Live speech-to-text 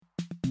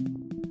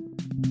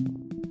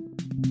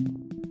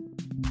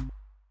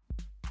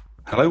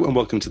Hello and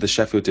welcome to the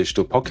Sheffield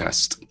Digital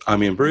Podcast.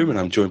 I'm Ian Broom and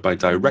I'm joined by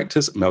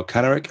directors Mel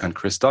Canarick and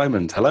Chris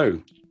Diamond.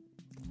 Hello.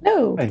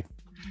 Hello. Hey.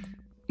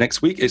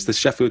 Next week is the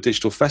Sheffield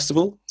Digital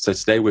Festival, so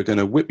today we're going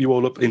to whip you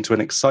all up into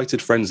an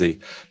excited frenzy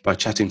by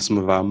chatting to some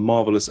of our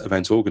marvellous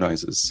event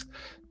organisers.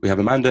 We have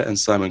Amanda and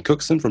Simon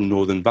Cookson from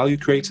Northern Value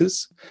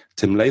Creators,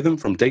 Tim Latham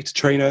from Data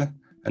Trainer,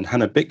 and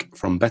Hannah Bick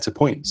from Better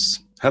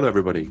Points. Hello,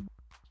 everybody.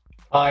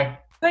 Hi.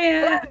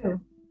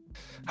 Hiya.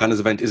 Hannah's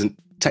event isn't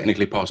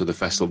technically part of the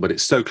festival, but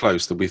it's so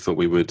close that we thought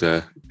we would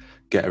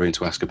get her in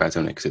to ask about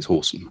it because it's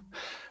awesome.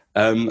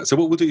 So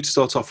what we'll do to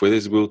start off with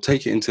is we'll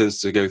take it in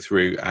turns to go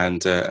through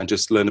and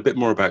just learn a bit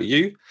more about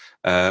you,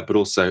 but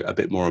also a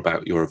bit more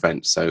about your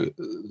event. So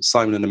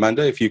Simon and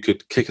Amanda, if you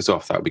could kick us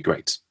off, that would be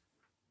great.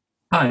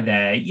 Hi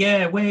there.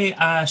 Yeah,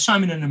 we're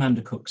Simon and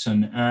Amanda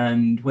Cookson,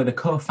 and we're the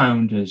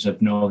co-founders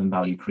of Northern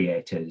Value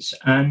Creators,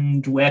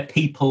 and we're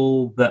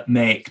people that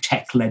make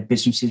tech-led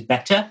businesses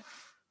better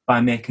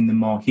by making them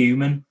more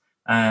human.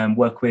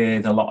 Work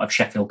with a lot of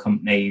Sheffield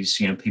companies,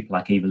 people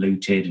like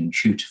Evoluted and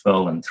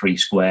Tutorful and 3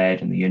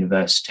 Squared and the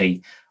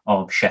University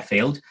of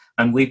Sheffield.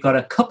 And we've got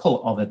a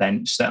couple of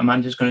events that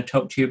Amanda's going to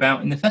talk to you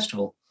about in the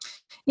festival.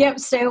 Yep,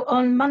 so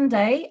on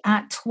Monday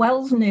at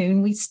 12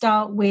 noon, we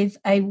start with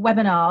a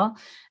webinar.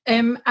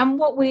 And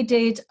what we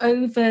did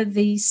over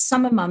the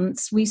summer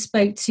months, we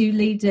spoke to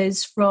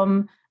leaders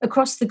from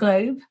across the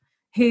globe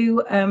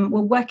who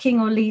were working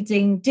or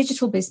leading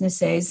digital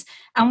businesses,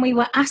 and we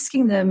were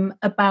asking them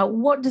about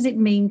what does it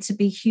mean to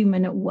be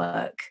human at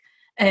work.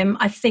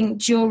 I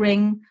think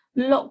during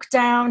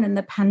lockdown and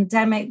the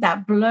pandemic,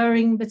 that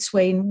blurring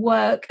between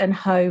work and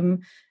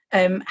home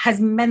has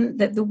meant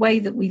that the way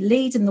that we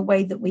lead and the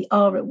way that we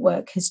are at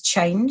work has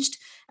changed.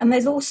 And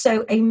there's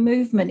also a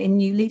movement in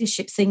new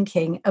leadership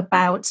thinking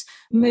about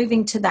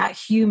moving to that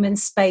human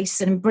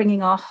space and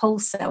bringing our whole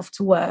self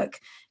to work.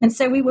 And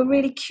so we were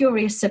really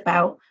curious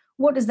about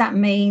what does that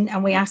mean?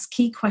 And we asked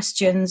key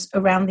questions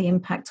around the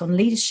impact on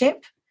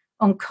leadership,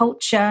 on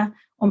culture,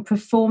 on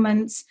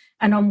performance,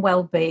 and on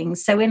well-being.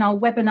 So in our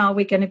webinar,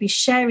 we're going to be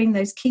sharing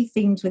those key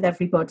themes with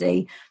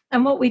everybody.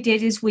 And what we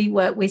did is we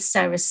worked with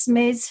Sarah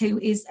Smiz, who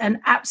is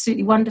an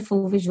absolutely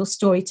wonderful visual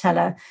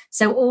storyteller.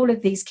 So all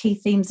of these key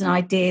themes and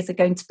ideas are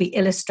going to be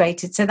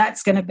illustrated. So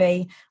that's going to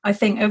be, I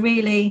think, a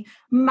really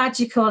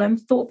magical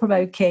and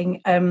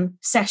thought-provoking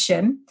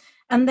session.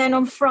 And then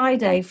on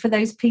Friday, for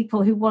those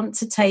people who want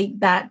to take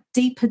that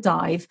deeper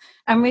dive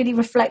and really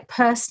reflect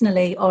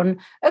personally on,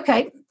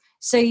 okay,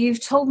 so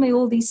you've told me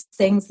all these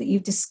things that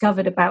you've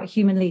discovered about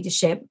human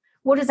leadership.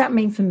 What does that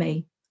mean for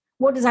me?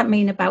 What does that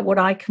mean about what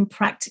I can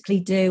practically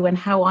do and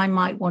how I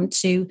might want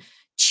to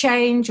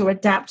change or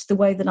adapt the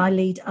way that I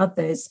lead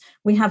others?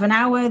 We have an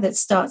hour that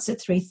starts at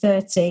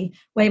 3:30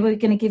 where we're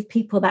going to give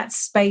people that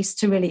space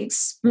to really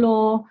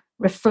explore,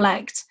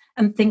 reflect,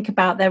 and think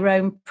about their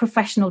own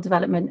professional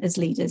development as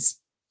leaders.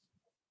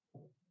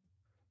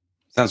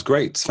 Sounds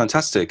great. It's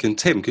fantastic. And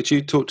Tim, could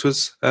you talk to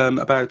us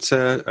about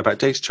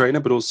Data Trainer,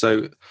 but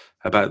also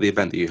about the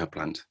event that you have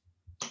planned?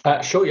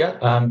 Sure,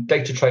 yeah.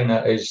 Data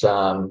Trainer is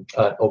an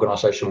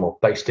organisation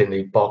based in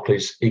the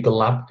Barclays Eagle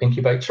Lab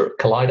incubator at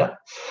Collider.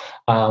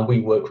 We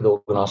work with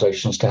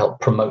organisations to help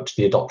promote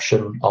the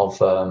adoption of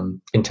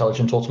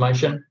intelligent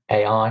automation,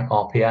 AI,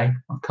 RPA,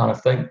 that kind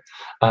of thing.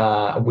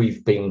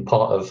 We've been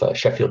part of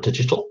Sheffield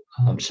Digital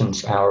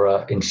since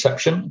our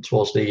inception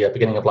towards the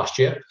beginning of last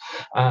year,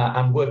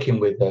 and working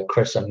with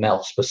Chris and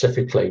Mel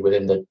specifically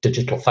within the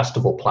digital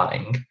festival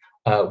planning.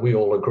 We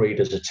all agreed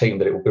as a team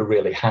that it would be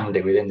really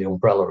handy within the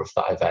umbrella of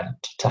that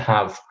event to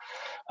have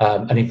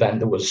an event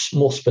that was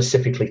more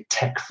specifically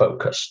tech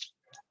focused.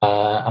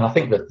 And I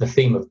think that the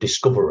theme of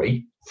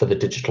discovery for the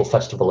digital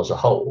festival as a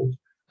whole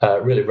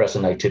really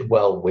resonated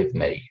well with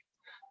me,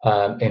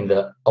 in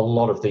that a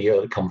lot of the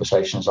early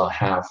conversations I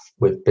have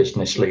with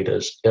business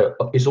leaders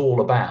is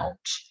all about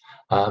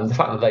the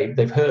fact that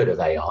they've heard of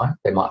AI,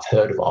 they might have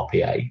heard of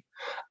RPA,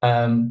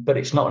 but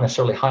it's not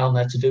necessarily high on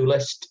their to-do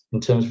list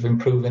in terms of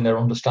improving their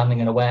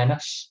understanding and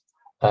awareness,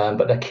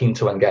 but they're keen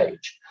to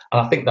engage.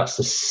 And I think that's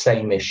the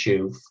same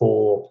issue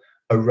for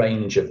a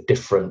range of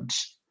different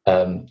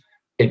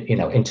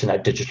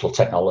internet digital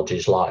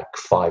technologies like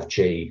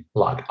 5G,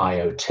 like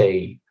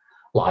IoT,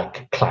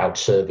 like cloud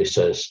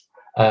services.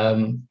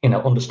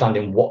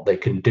 Understanding what they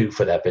can do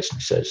for their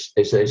businesses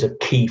is a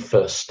key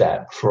first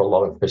step for a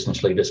lot of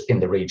business leaders in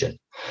the region.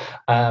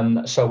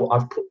 So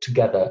I've put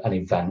together an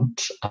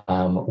event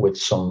with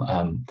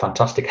some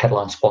fantastic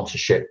headline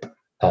sponsorship,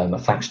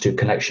 thanks to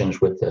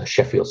connections with the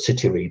Sheffield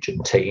City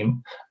region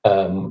team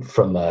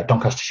from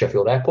Doncaster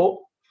Sheffield Airport.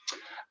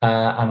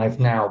 And I've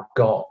now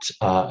got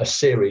a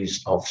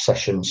series of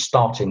sessions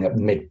starting at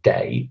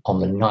midday on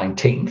the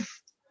 19th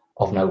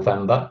of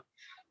November,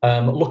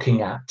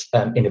 looking at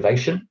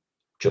innovation,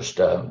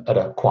 just at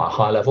a quite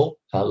high level,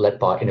 led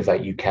by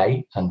Innovate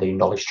UK and the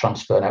Knowledge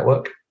Transfer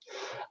Network.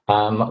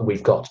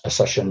 We've got a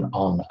session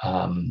on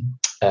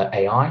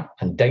AI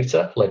and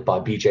data, led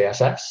by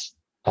BJSS,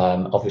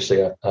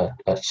 obviously a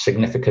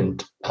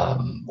significant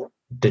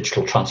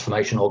digital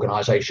transformation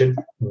organisation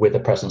with a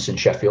presence in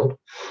Sheffield.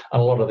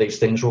 And a lot of these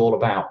things are all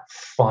about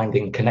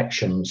finding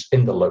connections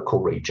in the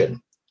local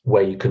region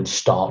where you can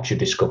start your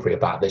discovery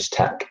about this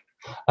tech.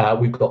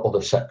 We've got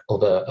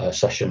other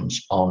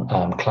sessions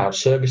on cloud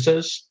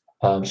services,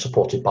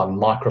 supported by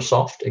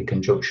Microsoft in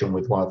conjunction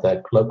with one of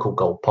their local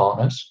gold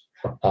partners,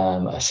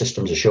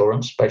 Systems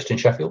Assurance, based in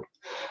Sheffield.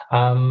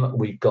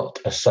 We've got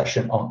a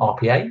session on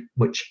RPA,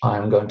 which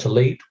I'm going to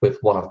lead with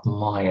one of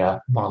my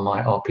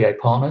RPA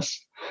partners.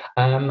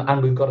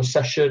 And we've got a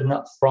session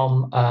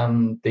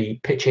from the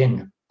Pitch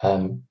In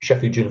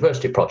Sheffield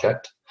University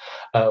project,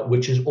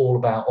 which is all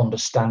about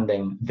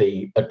understanding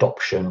the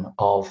adoption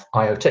of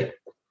IoT.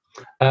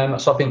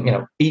 So I think,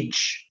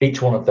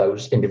 each one of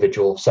those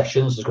individual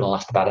sessions is going to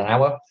last about an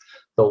hour.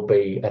 There'll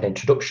be an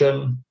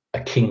introduction,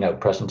 a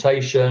keynote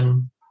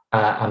presentation,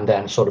 and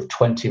then sort of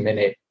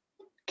 20-minute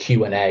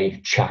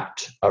Q&A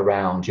chat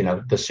around,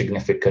 the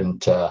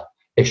significant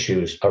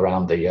issues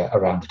around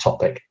the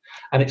topic.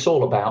 And it's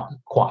all about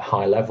quite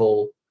high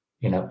level,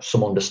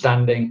 some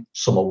understanding,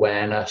 some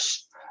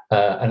awareness,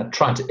 and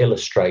trying to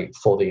illustrate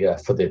for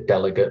the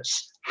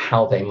delegates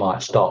how they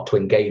might start to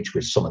engage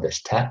with some of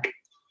this tech.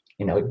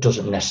 It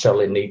doesn't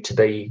necessarily need to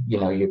be,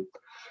 your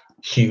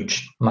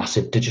huge,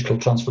 massive digital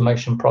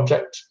transformation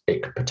project.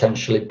 It could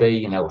potentially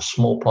be, a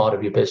small part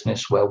of your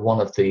business where one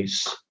of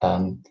these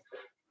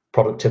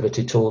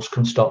productivity tools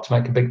can start to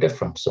make a big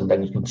difference. And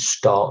then you can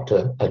start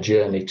a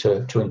journey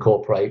to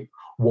incorporate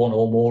one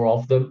or more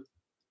of them.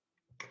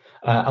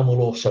 And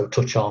we'll also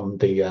touch on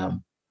the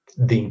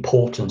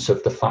importance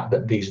of the fact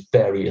that these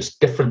various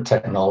different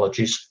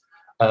technologies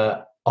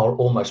are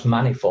almost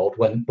manifold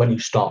when you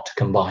start to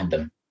combine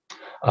them.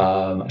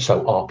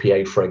 So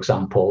RPA, for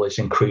example, is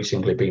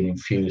increasingly being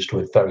infused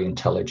with very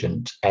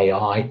intelligent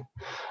AI.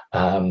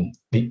 The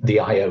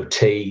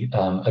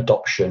IoT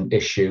adoption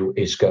issue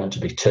is going to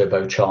be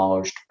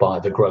turbocharged by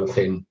the growth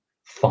in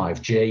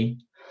 5G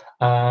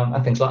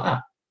and things like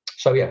that.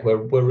 So yeah,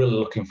 we're really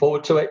looking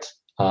forward to it.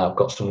 I've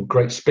got some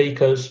great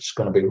speakers. It's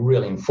going to be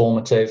really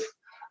informative.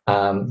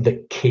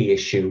 The key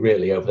issue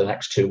really over the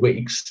next 2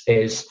 weeks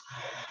is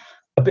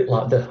a bit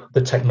like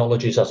the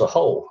technologies as a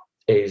whole,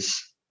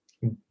 is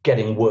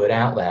getting word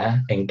out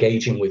there,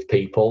 engaging with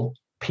people,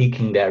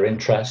 piquing their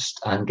interest,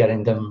 and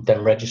getting them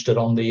registered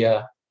on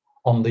the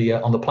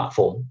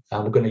platform.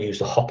 And we're going to use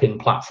the Hopin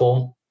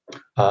platform.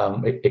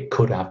 It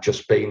could have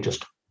just been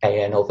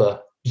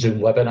another Zoom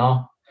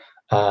webinar,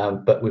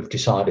 but we've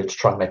decided to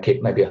try and make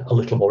it maybe a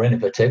little more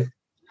innovative,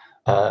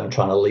 trying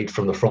to lead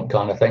from the front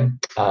kind of thing,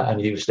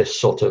 and use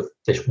this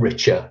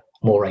richer,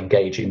 more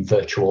engaging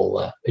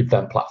virtual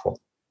event platform.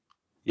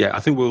 Yeah,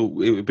 I think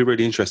it would be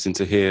really interesting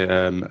to hear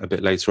a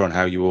bit later on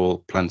how you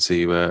all plan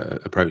to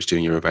approach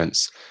doing your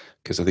events,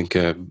 because I think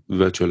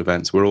virtual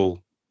events, we're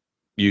all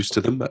used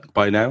to them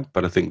by now,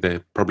 but I think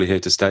they're probably here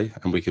to stay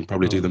and we can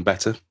probably do them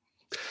better.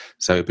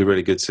 So it'd be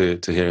really good to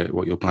hear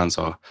what your plans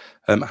are.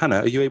 Hannah,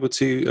 are you able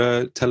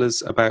to tell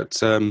us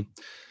about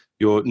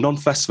your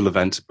non-festival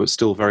event, but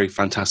still very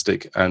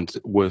fantastic and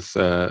worth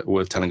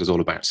telling us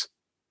all about?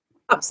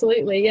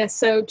 Absolutely, yes.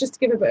 So just to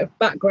give a bit of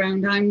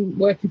background, I'm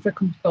working for a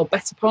company called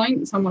Better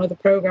Points. I'm one of the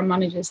program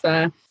managers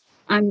there.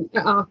 And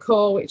at our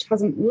core, which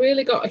hasn't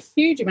really got a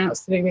huge amount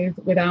to do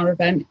with our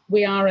event,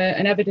 we are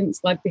an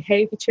evidence-led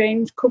behaviour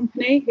change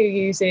company who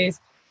uses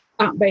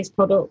app-based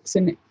products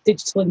and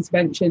digital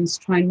interventions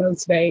to try and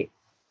motivate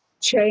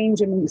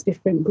change amongst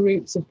different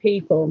groups of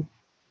people.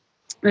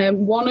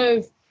 One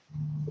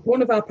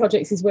of our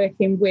projects is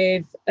working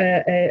with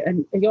a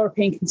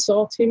European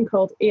consortium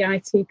called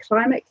EIT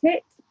Climate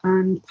Kit.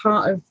 And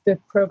part of the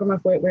programme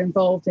of work we're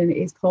involved in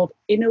is called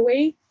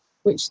InnoWe,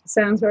 which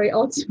sounds very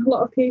odd to a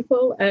lot of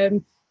people,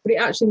 but it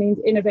actually means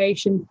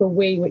innovation for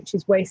we, which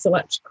is waste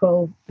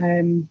electrical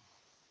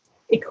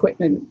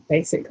equipment,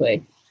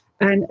 basically.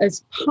 And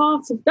as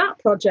part of that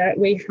project,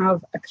 we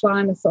have a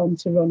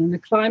climathon to run. And a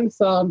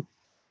climathon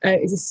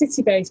is a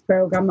city-based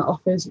programme that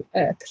offers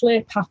a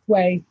clear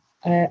pathway,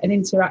 an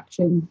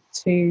interaction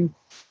to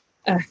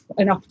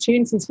and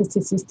opportunities for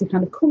cities to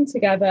kind of come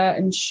together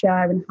and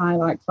share and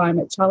highlight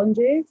climate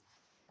challenges.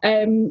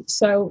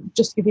 So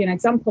just to give you an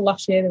example,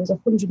 last year there was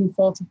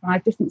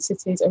 145 different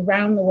cities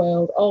around the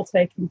world all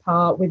taking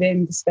part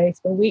within the space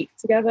of a week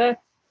together.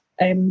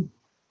 And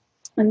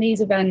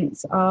these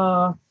events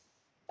are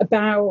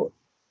about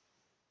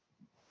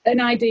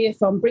an idea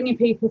from bringing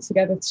people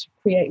together to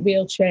create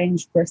real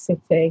change for a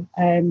city.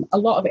 A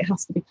lot of it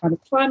has to be kind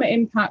of climate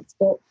impact,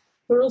 but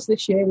for us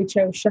this year, we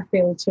chose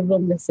Sheffield to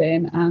run this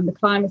in, and the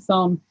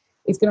Climathon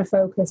is going to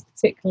focus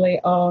particularly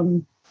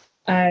on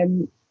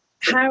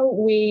how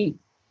we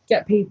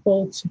get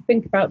people to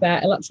think about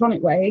their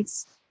electronic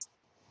waste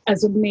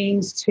as a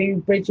means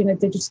to bridging a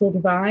digital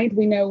divide.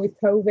 We know with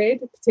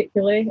COVID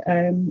particularly,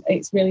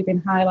 it's really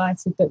been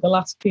highlighted that the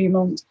last few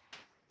months,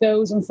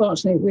 those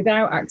unfortunately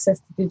without access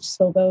to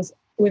digital, those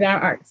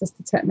without access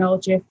to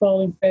technology are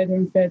falling further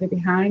and further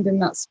behind,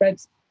 and that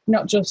spreads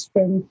not just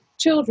from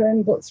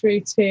children, but through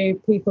to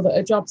people that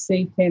are job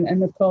seeking.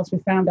 And of course, we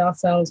found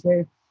ourselves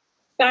with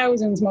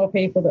thousands more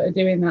people that are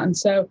doing that. And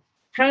so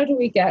how do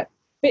we get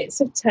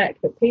bits of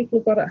tech that people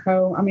have got at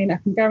home? I mean, I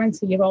can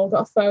guarantee you've all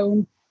got a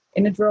phone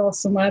in a drawer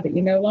somewhere that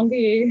you no longer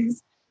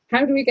use.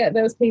 How do we get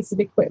those pieces of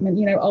equipment,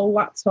 old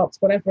laptops,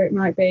 whatever it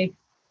might be,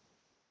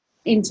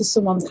 into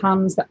someone's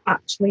hands that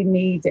actually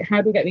need it?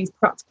 How do we get these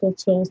practical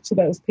tools to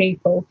those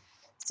people?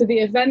 So the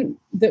event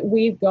that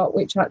we've got,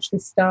 which actually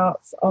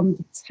starts on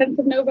the 10th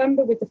of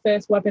November with the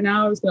first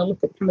webinar, is going to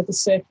look at kind of the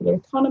circular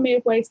economy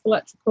of waste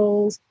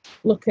electricals,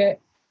 look at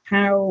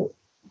how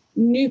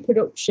new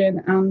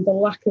production and the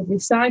lack of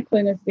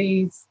recycling of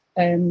these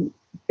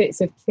bits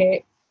of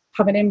kit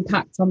have an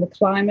impact on the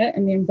climate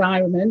and the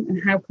environment,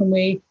 and how can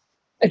we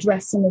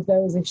address some of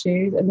those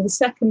issues. And the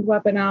second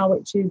webinar,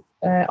 which is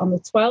on the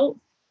 12th,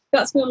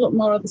 that's going to look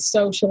more at the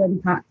social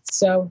impact.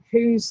 So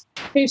who's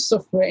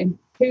suffering?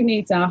 Who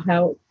needs our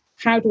help?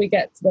 How do we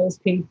get to those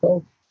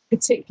people,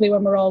 particularly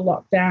when we're all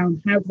locked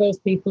down? How do those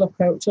people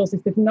approach us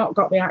if they've not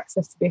got the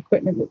access to the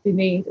equipment that they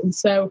need? And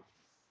so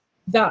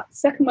that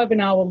second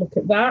webinar will look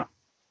at that.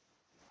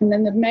 And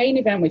then the main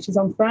event, which is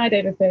on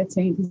Friday the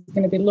 13th, is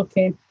going to be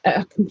looking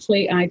at a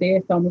complete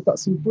ideathon. We've got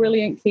some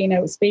brilliant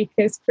keynote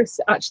speakers, Chris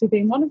actually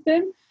being one of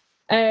them.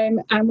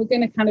 And we're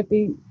going to kind of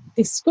be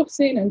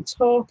discussing and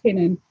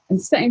talking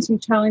and setting some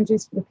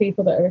challenges for the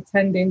people that are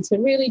attending to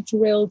really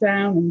drill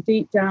down and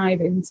deep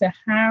dive into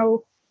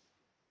how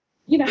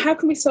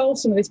can we solve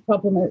some of this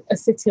problem at a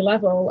city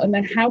level, and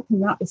then how can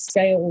that be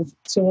scaled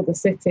to other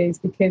cities?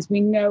 Because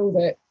we know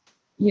that,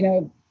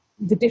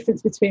 the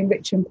difference between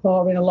rich and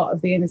poor in a lot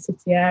of the inner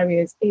city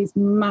areas is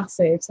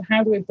massive. So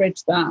how do we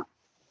bridge that?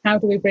 How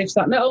do we bridge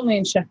that? Not only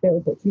in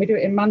Sheffield, but can we do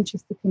it in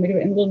Manchester? Can we do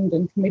it in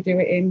London? Can we do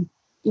it in,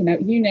 you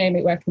name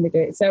it, where can we do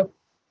it? So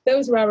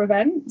those are our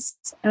events.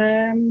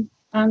 And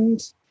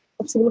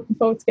obviously we're looking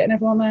forward to getting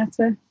everyone there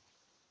to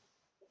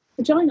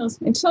join us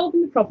in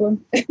solving the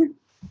problem.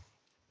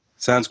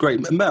 Sounds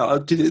great. Mel,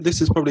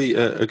 this is probably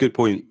a good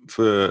point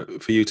for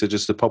you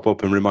to pop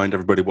up and remind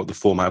everybody what the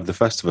format of the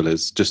festival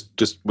is,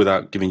 just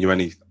without giving you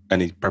any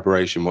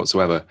preparation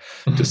whatsoever.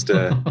 Just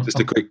a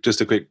quick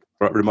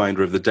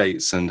reminder of the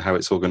dates and how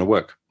it's all going to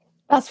work.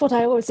 That's what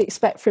I always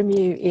expect from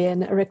you,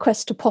 Ian, a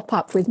request to pop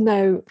up with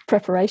no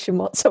preparation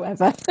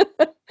whatsoever.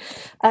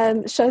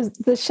 So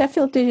the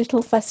Sheffield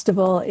Digital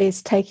Festival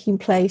is taking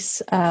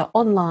place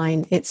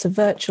online. It's a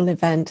virtual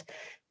event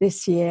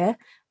this year.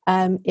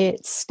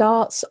 It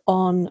starts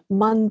on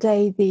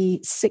Monday,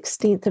 the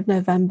 16th of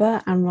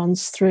November, and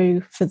runs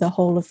through for the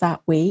whole of that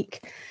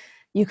week.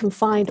 You can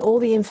find all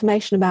the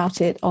information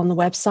about it on the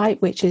website,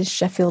 which is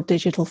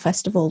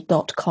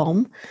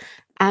sheffielddigitalfestival.com.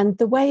 And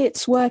the way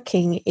it's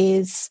working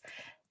is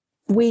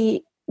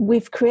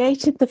we've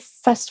created the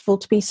festival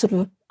to be sort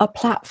of a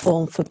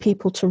platform for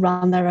people to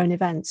run their own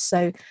events.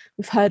 So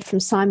we've heard from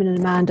Simon and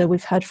Amanda,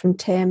 we've heard from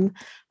Tim.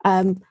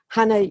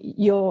 Hannah,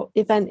 your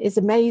event is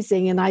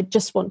amazing, and I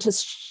just want to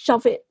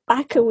shove it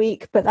back a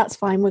week, but that's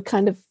fine. We're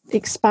kind of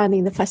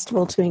expanding the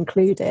festival to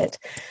include it.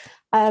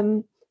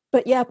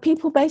 But yeah,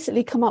 people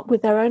basically come up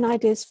with their own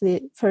ideas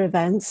for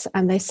events,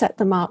 and they set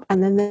them up,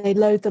 and then they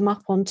load them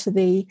up onto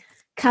the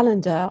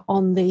calendar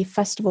on the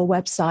festival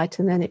website,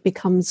 and then it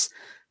becomes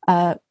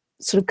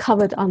sort of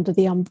covered under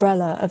the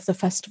umbrella of the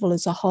festival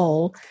as a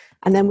whole.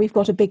 And then we've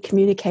got a big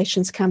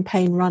communications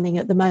campaign running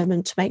at the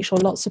moment to make sure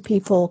lots of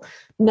people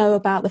know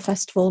about the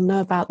festival,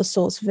 know about the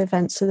sorts of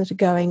events that are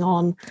going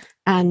on,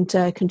 and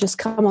can just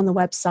come on the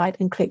website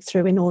and click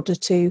through in order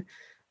to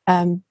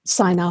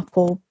sign up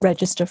or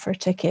register for a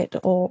ticket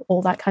or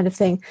all that kind of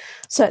thing.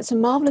 So it's a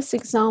marvellous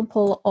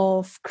example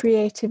of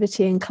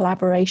creativity and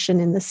collaboration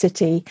in the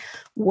city,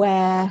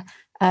 where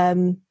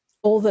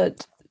all the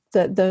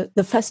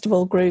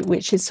festival group,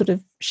 which is sort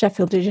of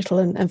Sheffield Digital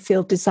and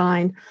Field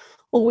Design,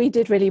 all we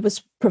did really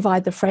was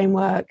provide the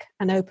framework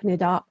and open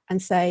it up and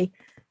say,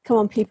 come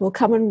on, people,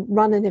 come and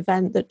run an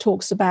event that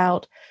talks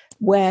about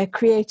where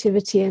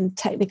creativity and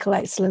technical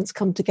excellence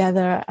come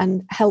together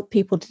and help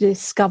people to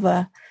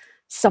discover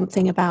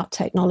something about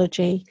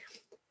technology.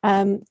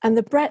 And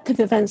the breadth of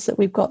events that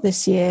we've got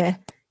this year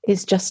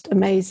is just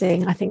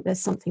amazing. I think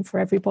there's something for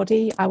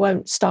everybody. I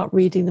won't start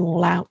reading them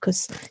all out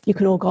because you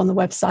can all go on the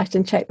website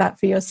and check that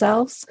for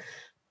yourselves.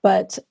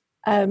 But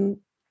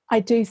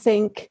I do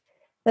think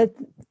that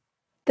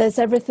there's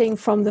everything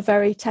from the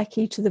very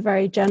techie to the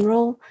very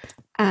general,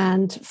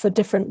 and for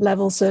different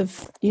levels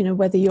of,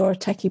 whether you're a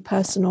techie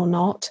person or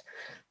not.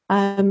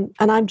 And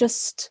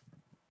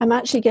I'm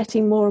actually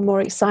getting more and more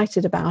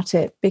excited about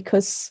it,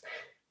 because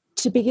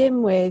to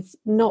begin with,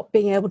 not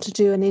being able to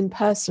do an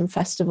in-person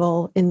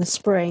festival in the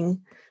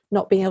spring,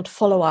 not being able to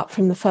follow up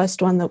from the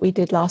first one that we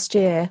did last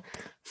year,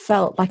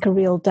 felt like a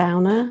real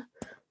downer.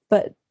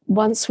 But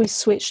once we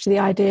switched to the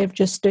idea of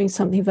just doing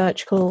something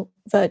virtual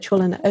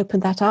and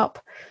opened that up,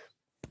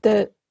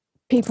 the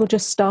people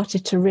just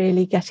started to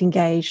really get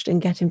engaged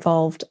and get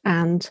involved.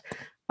 And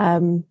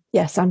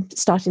yes, I'm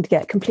starting to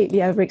get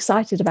completely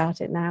overexcited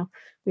about it now,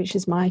 which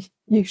is my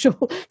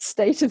usual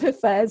state of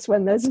affairs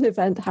when there's an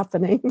event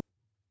happening.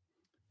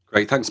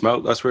 Great, thanks,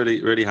 Mel. That's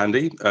really, really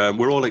handy.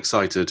 We're all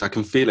excited. I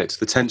can feel it.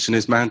 The tension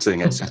is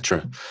mounting,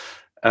 etc.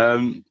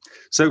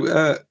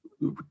 So,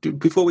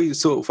 Before we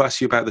sort of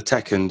ask you about the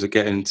tech and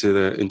get into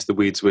the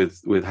weeds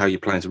with how you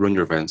plan to run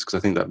your events, because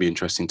I think that'd be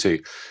interesting too.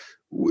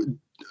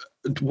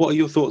 What are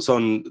your thoughts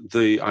on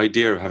the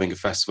idea of having a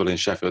festival in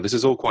Sheffield? This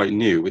is all quite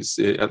new. It's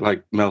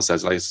like Mel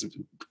says, like, it's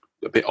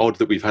a bit odd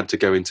that we've had to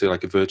go into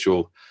like a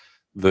virtual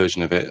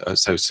version of it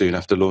so soon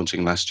after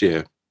launching last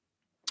year.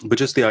 But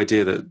just the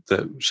idea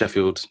that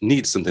Sheffield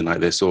needs something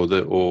like this, or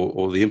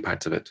the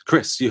impact of it.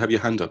 Chris, you have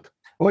your hand up.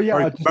 Well,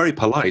 yeah, very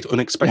polite,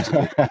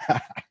 unexpectedly.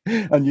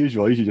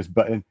 Unusual. I usually just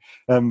butt in.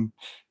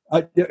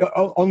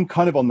 On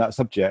kind of on that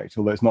subject,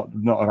 although it's not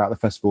about the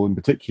festival in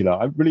particular,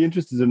 I'm really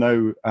interested to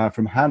know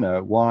from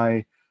Hannah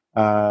why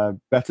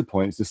Better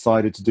Points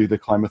decided to do the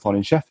Climathon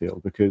in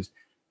Sheffield, because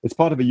it's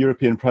part of a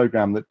European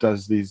program that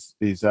does these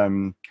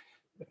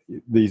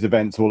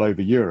events all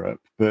over Europe,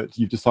 but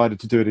you've decided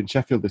to do it in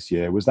Sheffield this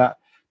year. Was that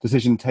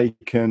decision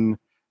taken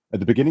at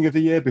the beginning of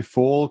the year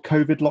before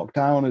COVID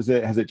lockdown?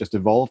 Has it just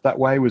evolved that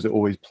way? Was it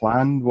always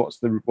planned? What's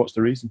the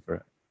reason for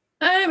it?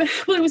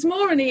 Well, it was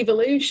more an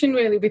evolution,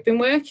 really. We've been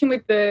working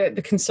with the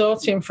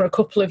consortium for a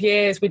couple of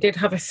years. We did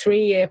have a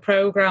 3-year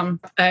programme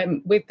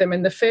with them.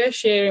 And the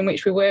first year in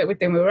which we worked with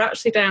them, we were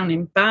actually down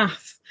in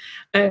Bath.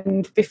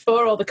 And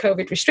before all the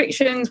COVID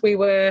restrictions, we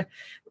were...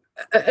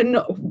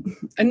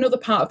 Another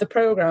part of the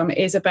programme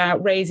is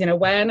about raising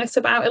awareness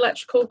about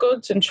electrical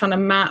goods and trying to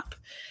map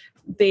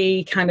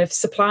the kind of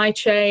supply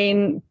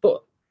chain,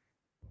 but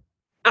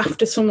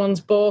after someone's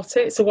bought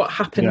it, so what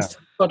happens to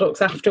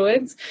products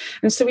afterwards.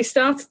 And so we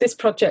started this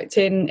project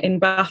in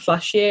Bath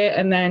last year,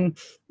 and then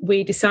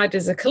we decided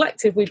as a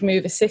collective we'd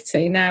move a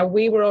city. Now,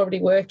 we were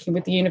already working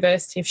with the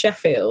University of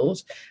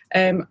Sheffield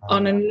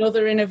on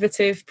another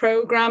innovative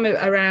programme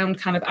around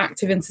kind of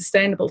active and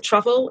sustainable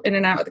travel in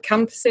and out of the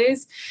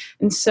campuses.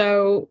 And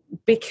so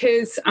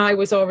because I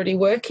was already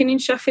working in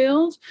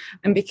Sheffield,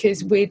 and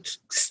because we'd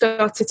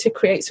started to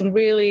create some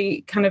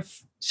really kind of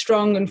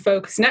strong and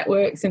focused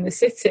networks in the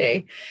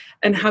city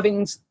and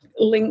having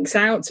links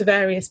out to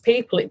various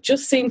people, it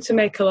just seemed to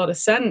make a lot of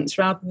sense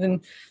rather than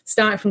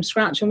starting from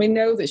scratch. And we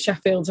know that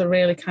Sheffield's a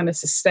really kind of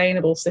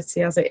sustainable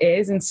city as it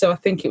is, and so I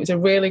think it was a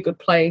really good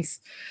place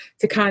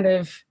to kind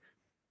of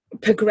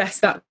progress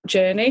that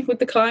journey with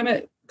the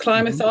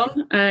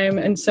Climathon.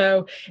 And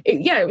so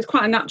it was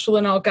quite a natural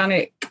and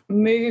organic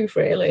move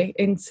really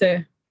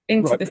into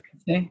the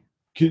city.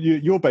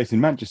 You're based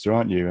in Manchester,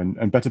 aren't you?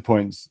 And Better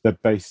Points, they're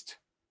based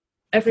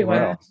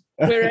everywhere.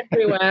 We're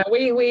everywhere.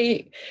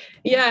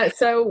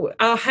 So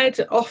our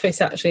head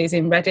office actually is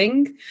in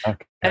Reading,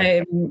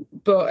 and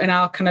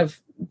our kind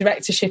of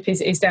directorship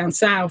is down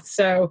south.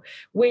 So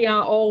we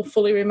are all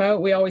fully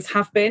remote. We always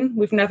have been.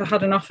 We've never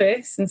had an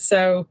office, and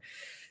so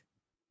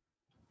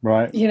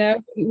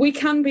we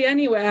can be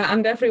anywhere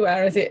and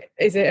everywhere as it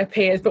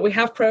appears. But we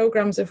have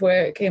programs of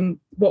work in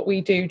what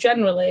we do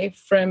generally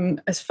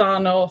from as far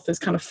north as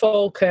kind of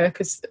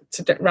Falkirk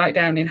to right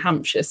down in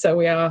Hampshire. So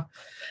we are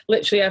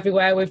literally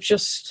everywhere. We've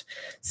just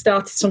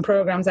started some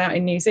programs out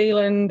in New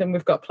Zealand, and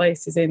we've got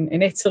places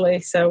in Italy.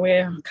 So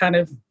we're kind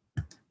of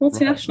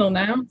multinational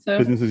now. So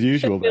business as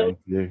usual then.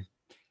 Yeah.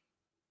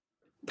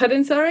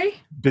 Pardon, sorry?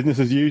 Business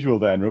as usual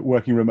then,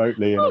 working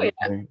remotely and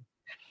everything.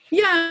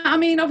 Yeah, I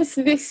mean,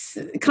 obviously this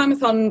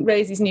Climathon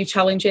raises new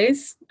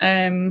challenges.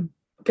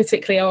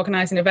 Particularly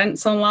organising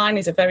events online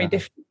is a very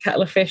different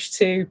kettle of fish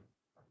to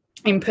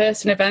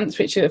in-person events,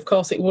 which of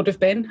course it would have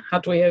been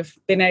had we have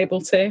been able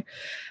to.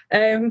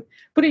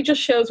 But it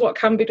just shows what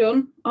can be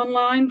done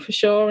online for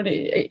sure, and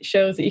it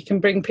shows that you can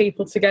bring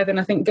people together. And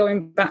I think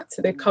going back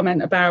to the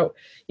comment about,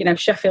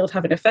 Sheffield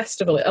having a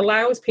festival, it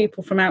allows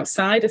people from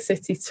outside a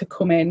city to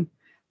come in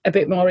a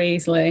bit more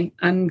easily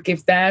and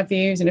give their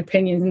views and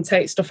opinions and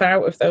take stuff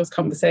out of those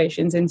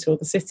conversations into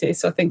other cities.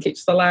 So I think it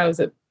just allows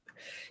a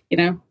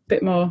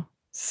bit more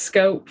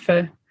scope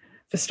for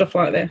stuff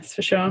like this,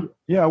 for sure.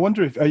 Yeah, I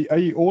wonder if are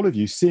you, all of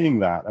you seeing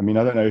that? I mean,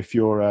 I don't know if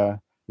your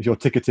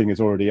ticketing is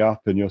already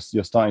up and you're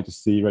starting to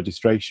see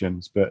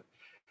registrations, but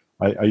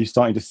are you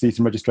starting to see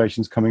some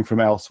registrations coming from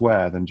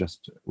elsewhere than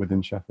just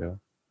within Sheffield?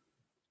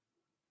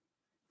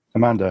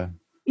 Amanda?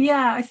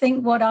 Yeah, I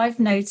think what I've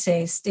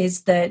noticed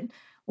is that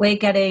we're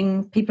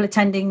getting people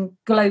attending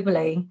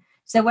globally.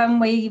 So when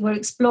we were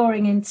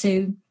exploring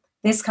into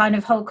this kind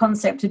of whole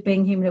concept of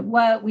being human at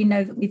work, we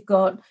know that we've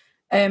got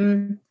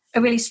a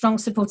really strong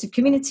supportive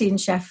community in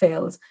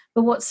Sheffield.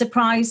 But what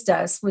surprised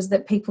us was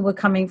that people were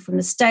coming from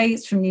the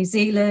States, from New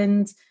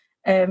Zealand,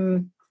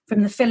 from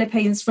the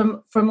Philippines,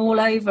 from all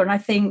over. And I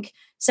think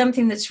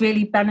something that's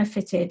really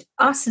benefited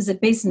us as a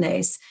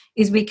business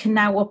is we can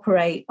now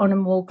operate on a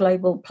more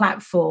global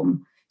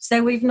platform.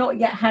 So we've not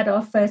yet had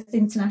our first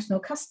international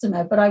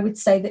customer, but I would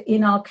say that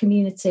in our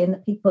community and the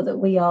people that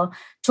we are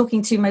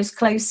talking to most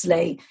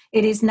closely,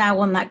 it is now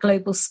on that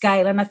global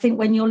scale. And I think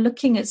when you're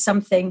looking at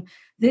something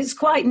that's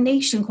quite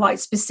niche and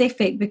quite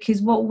specific,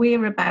 because what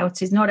we're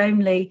about is not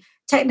only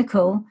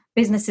technical,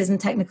 businesses and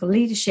technical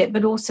leadership,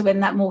 but also in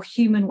that more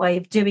human way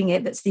of doing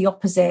it that's the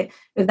opposite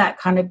of that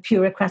kind of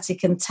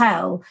bureaucratic and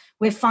tell.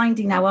 We're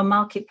finding now our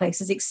marketplace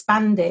has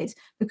expanded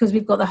because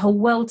we've got the whole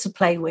world to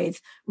play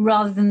with,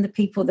 rather than the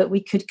people that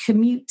we could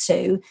commute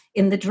to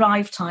in the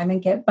drive time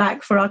and get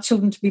back for our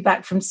children to be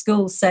back from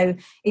school. So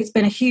it's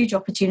been a huge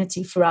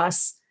opportunity for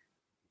us.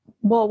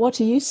 Well,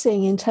 what are you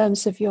seeing in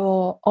terms of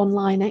your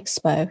online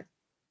expo?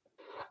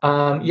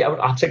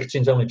 Our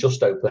ticketing's only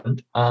just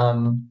opened.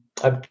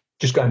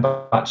 Just going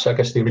back to, I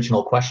guess, the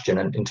original question,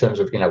 and in terms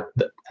of,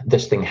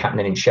 this thing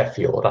happening in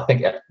Sheffield, I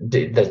think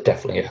there's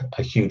definitely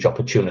a huge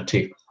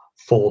opportunity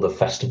for the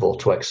festival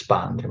to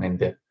expand. I mean,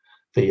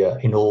 the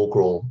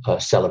inaugural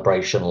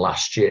celebration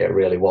last year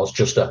really was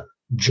just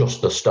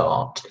the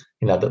start.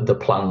 The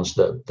plans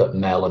that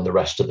Mel and the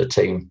rest of the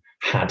team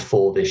had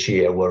for this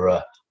year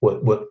were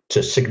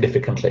to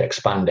significantly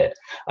expand it.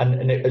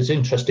 And it was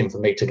interesting for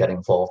me to get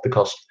involved,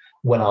 because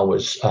when I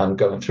was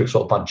going through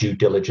sort of my due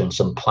diligence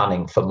and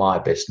planning for my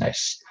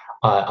business,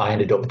 I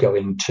ended up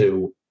going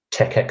to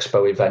Tech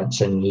Expo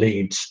events in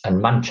Leeds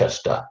and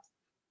Manchester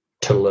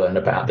to learn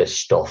about this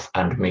stuff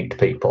and meet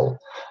people.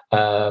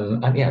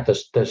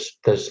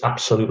 There's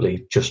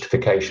absolutely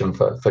justification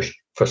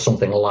for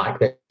something like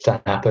this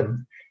to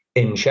happen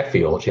in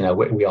Sheffield.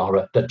 We are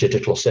a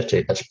digital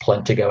city. There's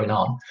plenty going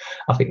on.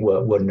 I think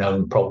we're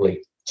known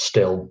probably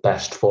still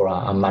best for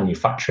our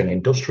manufacturing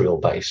industrial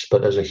base,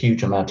 but there's a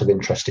huge amount of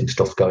interesting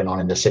stuff going on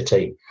in the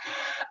city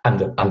and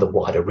the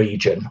wider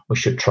region. We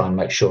should try and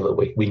make sure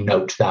that we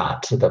note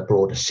that the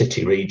broader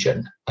city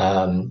region.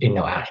 Out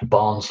in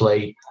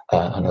Barnsley,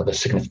 another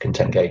significant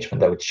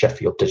engagement there with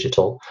Sheffield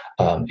Digital.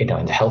 In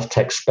the health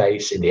tech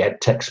space, in the ed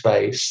tech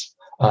space,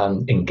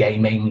 in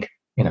gaming.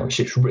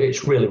 It's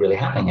really, really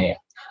happening here.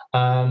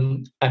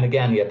 And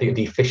again,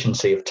 the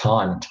efficiency of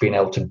time to being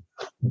able to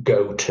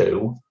go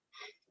to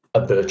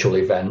a virtual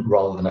event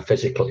rather than a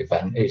physical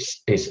event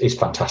is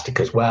fantastic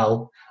as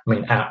well. I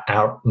mean,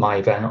 our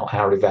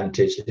event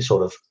is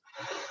sort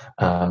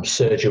of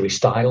surgery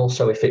style.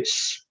 So if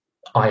it's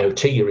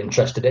IoT you're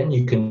interested in,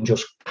 you can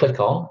just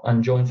click on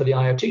and join for the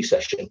IoT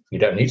session. You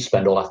don't need to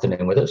spend all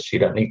afternoon with us. You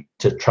don't need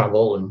to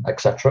travel and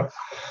etc.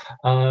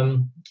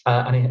 And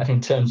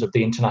in terms of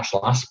the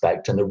international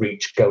aspect and the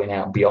reach going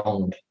out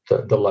beyond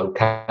the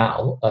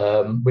locale,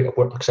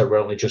 we're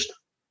only just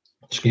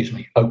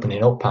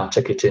opening up our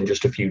ticketing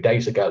just a few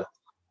days ago,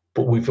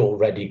 but we've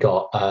already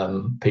got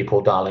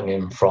people dialing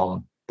in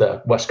from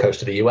the west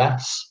coast of the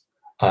US.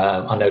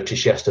 I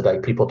noticed yesterday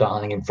people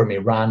dialing in from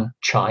Iran,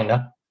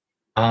 China,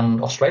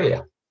 and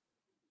Australia.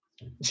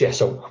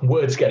 So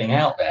word's getting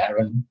out there,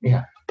 and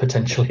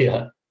potentially,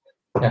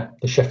 the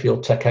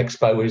Sheffield Tech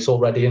Expo is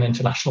already an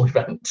international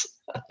event.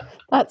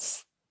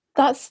 That's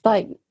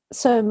like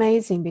so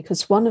amazing,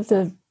 because one of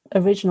the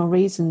original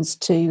reasons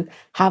to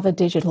have a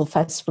digital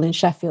festival in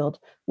Sheffield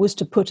was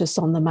to put us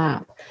on the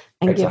map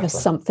and give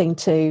us something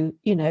to,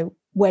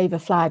 wave a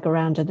flag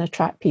around and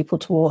attract people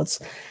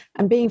towards.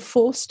 And being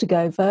forced to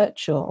go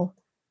virtual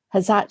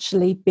has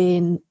actually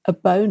been a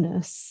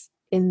bonus,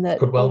 in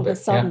that all of a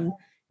sudden,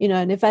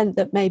 an event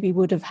that maybe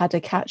would have had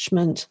a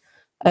catchment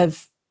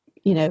of,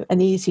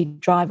 an easy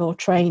drive or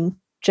train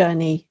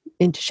journey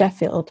into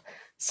Sheffield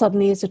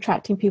suddenly is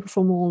attracting people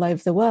from all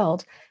over the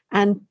world,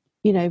 and,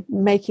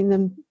 making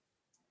them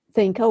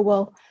think, oh,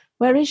 well,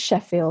 where is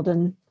Sheffield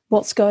and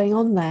what's going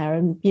on there?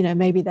 And,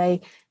 maybe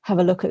they have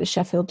a look at the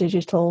Sheffield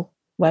Digital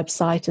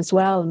website as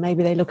well, and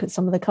maybe they look at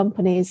some of the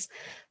companies.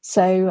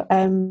 So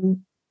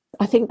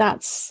I think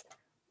that's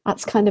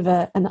kind of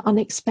an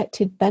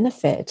unexpected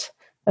benefit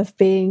of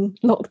being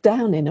locked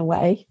down in a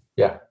way.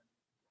 Yeah.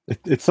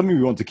 It's something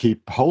we want to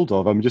keep hold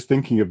of. I'm just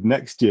thinking of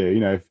next year,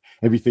 if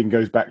everything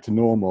goes back to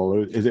normal,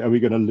 are we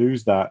going to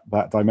lose that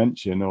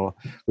dimension, or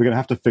we're going to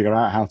have to figure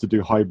out how to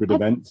do hybrid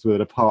events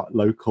with a part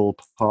local,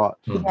 part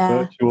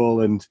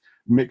virtual, and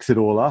mix it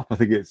all up? I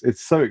think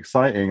it's so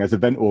exciting as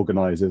event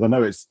organizers. I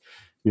know it's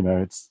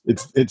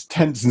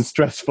tense and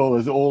stressful,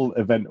 as all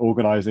event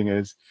organizing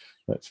is,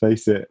 let's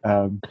face it.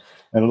 And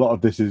a lot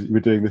of this is, we're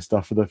doing this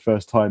stuff for the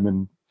first time,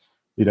 and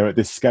at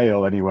this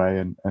scale anyway,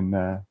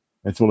 and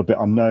it's all a bit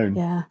unknown.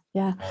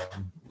 Yeah.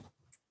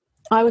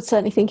 I would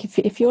certainly think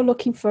if you're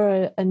looking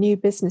for a new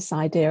business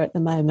idea at the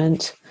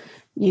moment,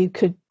 you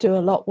could do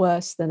a lot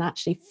worse than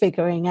actually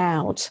figuring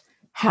out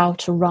how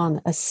to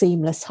run a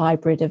seamless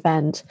hybrid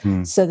event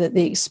so that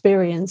the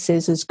experience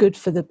is as good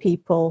for the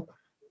people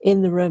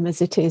in the room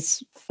as it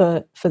is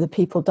for the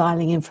people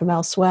dialing in from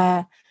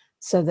elsewhere,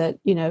 so that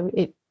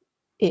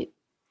it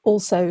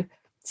also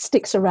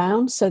sticks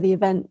around, so the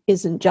event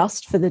isn't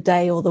just for the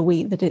day or the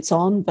week that it's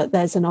on, but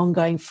there's an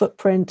ongoing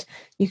footprint.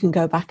 You can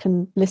go back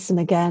and listen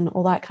again,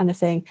 all that kind of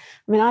thing.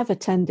 I mean, I've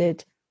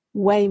attended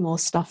way more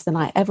stuff than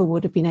I ever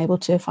would have been able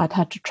to if I'd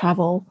had to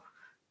travel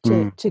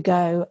to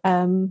go.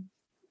 And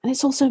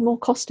it's also more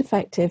cost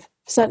effective,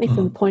 certainly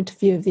from the point of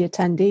view of the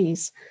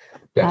attendees.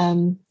 Yes.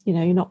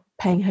 You're not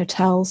paying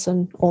hotels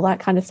and all that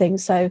kind of thing.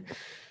 So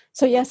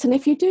yes, and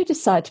if you do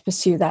decide to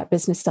pursue that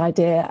business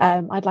idea,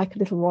 I'd like a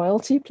little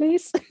royalty,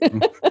 please.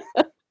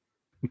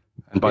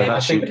 by I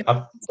that,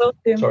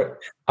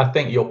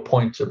 think your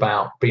point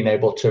about being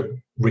able to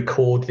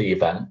record the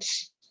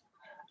events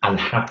and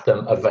have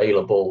them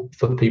available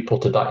for people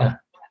to,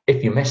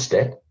 if you missed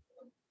it,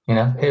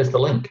 here's the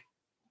link.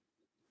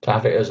 To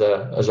have it as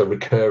a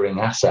recurring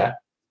asset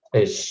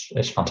is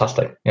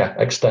fantastic. Yeah,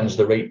 extends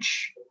the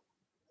reach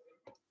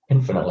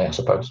infinitely, I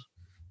suppose.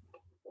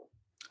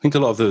 I think a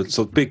lot of the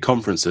sort of big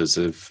conferences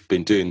have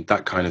been doing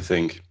that kind of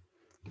thing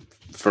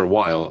for a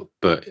while,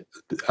 but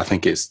I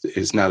think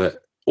it's now that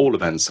all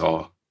events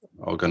are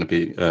going to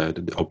be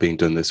are being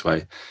done this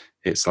way.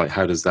 It's like,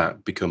 how does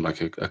that become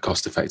like a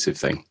cost-effective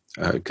thing?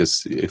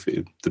 Because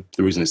the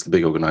reason it's the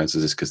big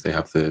organisers is because they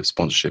have the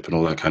sponsorship and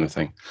all that kind of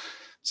thing.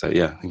 So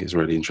yeah, I think it's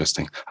really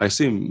interesting. I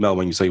assume, Mel,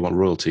 when you say you want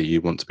royalty,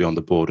 you want to be on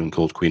the board and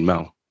called Queen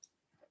Mel.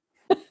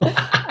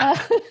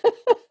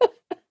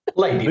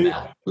 Lady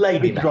Mel.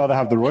 I'd rather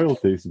have the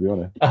royalties, to be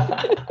honest.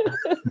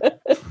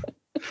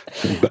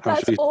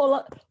 That's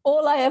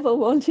all I ever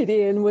wanted,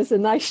 Ian, was a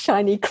nice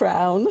shiny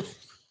crown.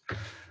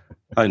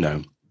 I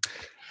know.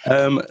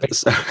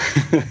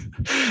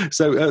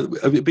 So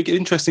it'd be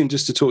interesting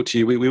just to talk to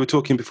you. We were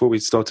talking before we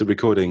started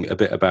recording a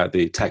bit about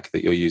the tech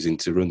that you're using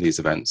to run these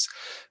events.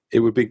 It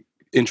would be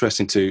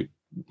interesting to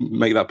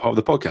make that part of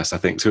the podcast, I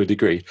think, to a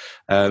degree.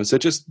 So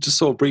just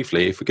sort of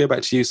briefly, if we go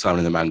back to you, Simon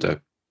and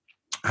Amanda,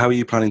 how are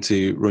you planning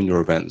to run your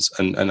events?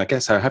 And I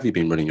guess, how have you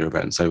been running your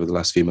events over the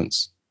last few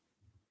months?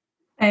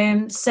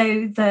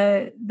 So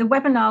the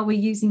webinar, we're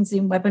using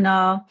Zoom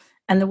Webinar,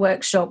 and the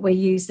workshop, we're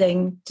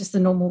using just the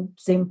normal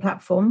Zoom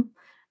platform.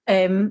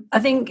 I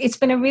think it's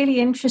been a really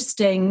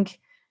interesting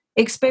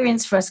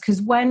experience for us,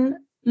 because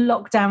when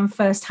lockdown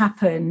first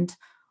happened,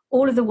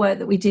 all of the work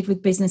that we did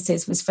with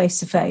businesses was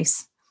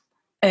face-to-face.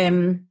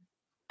 And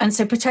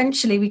so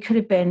potentially we could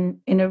have been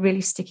in a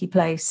really sticky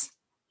place.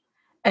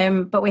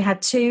 But we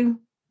had two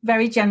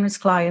very generous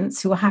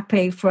clients who were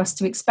happy for us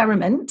to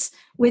experiment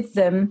with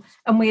them,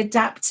 and we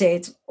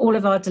adapted all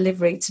of our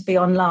delivery to be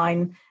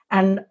online.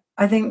 And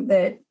I think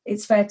that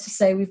it's fair to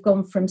say we've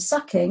gone from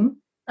sucking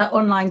at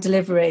online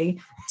delivery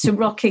to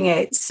rocking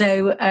it.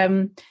 So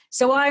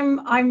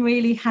I'm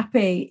really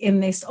happy in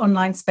this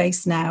online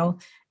space now,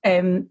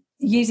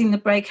 using the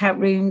breakout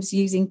rooms,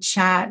 using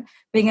chat,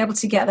 being able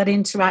to get that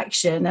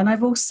interaction. And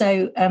I've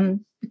also,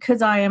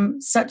 because I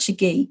am such a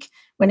geek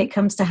when it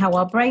comes to how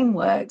our brain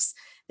works,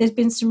 there's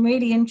been some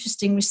really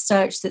interesting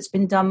research that's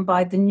been done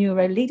by the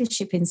Neuro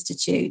Leadership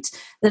Institute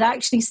that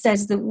actually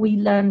says that we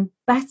learn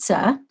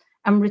better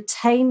and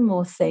retain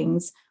more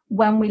things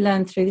when we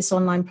learn through this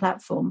online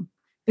platform.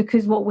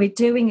 Because what we're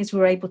doing is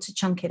we're able to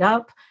chunk it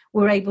up.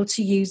 We're able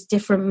to use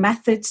different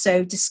methods.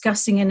 So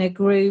discussing in a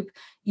group,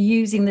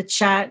 using the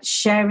chat,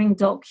 sharing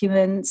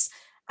documents,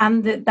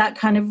 and that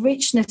kind of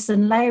richness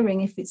and layering,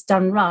 if it's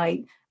done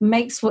right,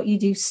 makes what you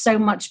do so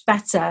much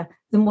better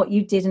than what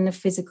you did in a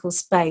physical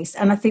space.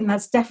 And I think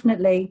that's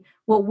definitely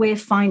what we're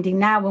finding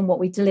now, and what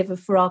we deliver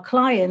for our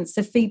clients.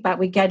 The feedback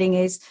we're getting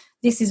is,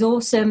 this is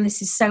awesome,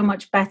 this is so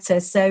much better.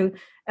 So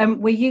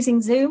we're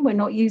using Zoom, we're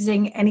not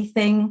using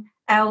anything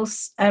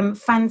else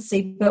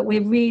fancy, but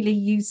we're really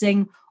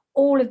using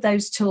all of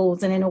those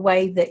tools, and in a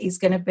way that is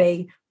going to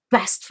be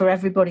best for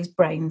everybody's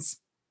brains.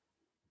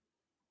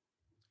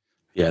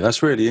 Yeah,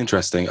 that's really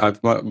interesting.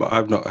 I've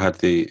not had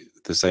the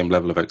same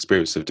level of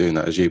experience of doing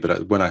that as you,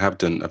 but when I have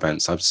done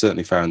events, I've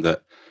certainly found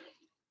that,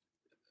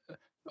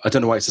 I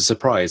don't know why it's a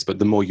surprise, but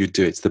the more you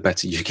do it, the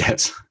better you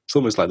get. It's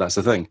almost like that's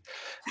the thing,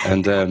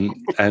 and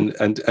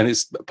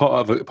it's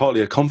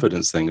partly a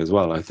confidence thing as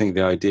well. I think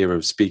the idea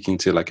of speaking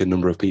to like a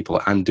number of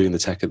people and doing the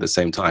tech at the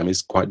same time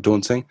is quite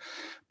daunting.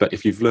 But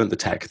if you've learned the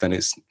tech, then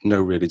it's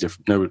no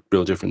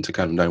real different to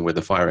kind of knowing where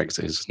the fire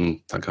exit is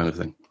and that kind of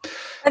thing.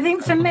 I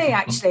think for me,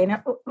 actually,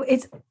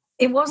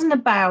 it wasn't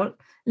about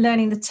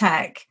learning the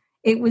tech.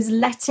 It was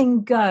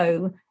letting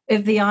go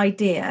of the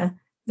idea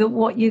that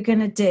what you're going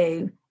to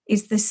do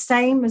is the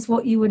same as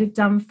what you would have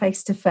done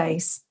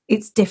face-to-face.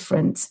 It's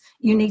different.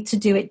 You need to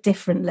do it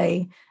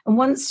differently. And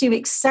once you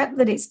accept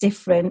that it's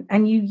different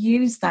and you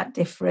use that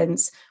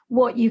difference,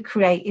 what you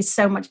create is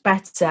so much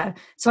better.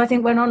 So I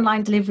think when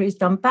online delivery is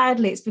done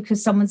badly, it's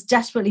because someone's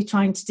desperately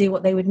trying to do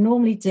what they would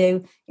normally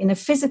do in a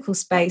physical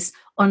space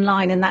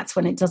online, and that's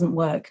when it doesn't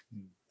work.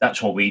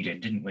 That's what we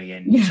did, didn't we,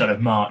 in sort of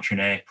March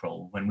and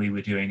April, when we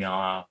were doing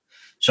our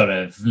sort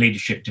of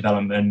leadership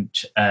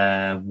development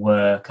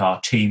work,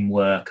 our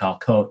teamwork, our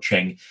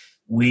coaching.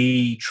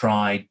 We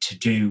tried to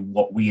do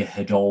what we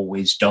had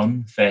always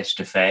done face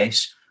to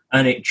face,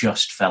 and it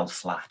just fell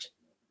flat.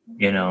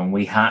 And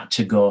we had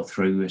to go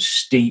through a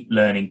steep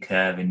learning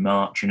curve in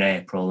March and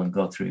April, and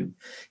go through,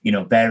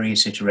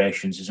 various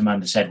iterations. As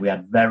Amanda said, we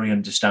had very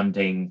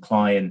understanding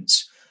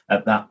clients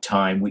at that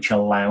time, which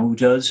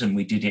allowed us, and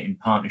we did it in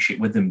partnership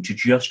with them, to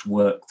just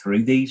work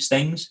through these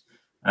things.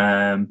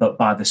 But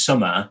by the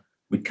summer,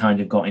 we'd kind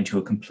of got into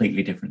a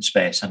completely different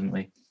space, hadn't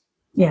we?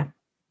 Yeah.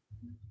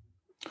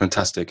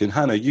 Fantastic. And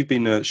Hannah, you've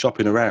been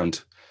shopping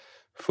around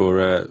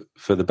for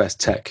the best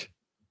tech.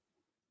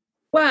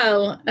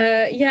 Well,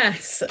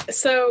 yes.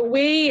 So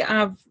we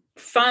have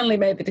finally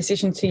made the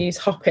decision to use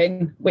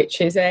Hopin,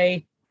 which is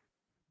a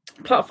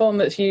platform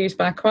that's used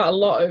by quite a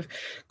lot of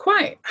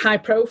quite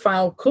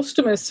high-profile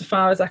customers, so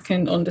far as I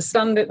can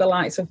understand it, the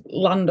likes of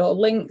Landor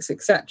Links,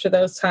 etc.,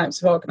 those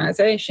types of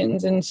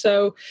organisations. And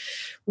so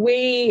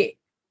we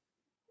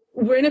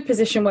were in a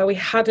position where we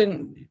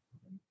hadn't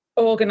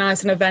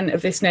organised an event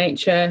of this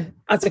nature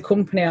as a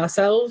company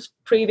ourselves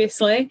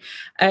previously,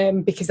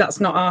 because that's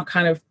not our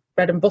kind of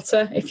bread and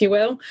butter, if you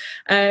will.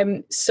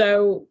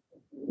 So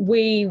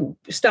we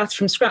started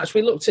from scratch.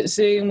 We looked at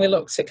Zoom, we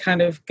looked at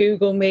kind of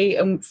Google Meet,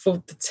 and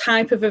for the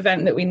type of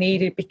event that we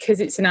needed, because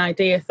it's an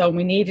ideathon,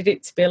 we needed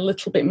it to be a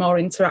little bit more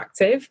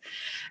interactive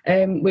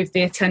with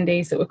the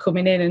attendees that were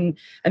coming in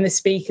and the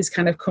speakers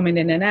kind of coming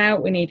in and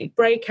out. We needed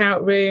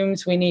breakout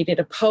rooms, we needed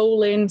a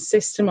polling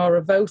system or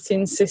a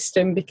voting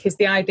system, because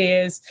the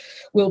ideas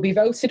will be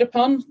voted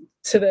upon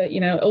to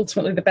the,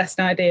 ultimately the best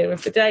idea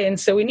of the day. And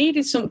so we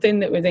needed something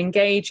that was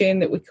engaging,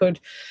 that we could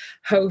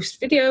host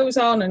videos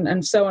on,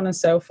 and so on and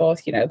so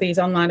forth. These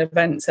online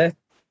events are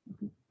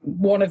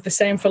one of the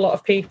same for a lot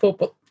of people,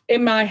 but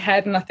in my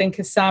head, and I think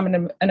as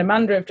Simon and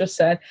Amanda have just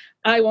said,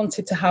 I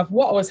wanted to have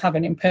what I was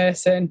having in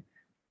person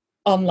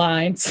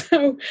online.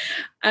 So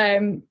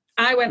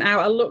I went out,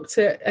 I looked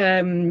at,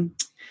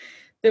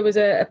 there was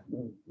an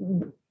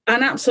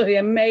absolutely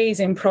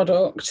amazing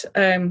product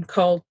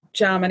called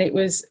Jam, and it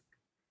was,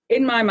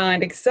 in my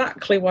mind,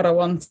 exactly what I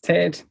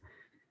wanted.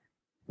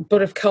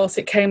 But of course,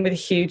 it came with a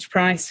huge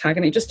price tag,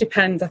 and it just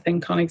depends, I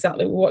think, on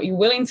exactly what you're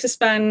willing to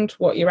spend,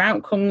 what your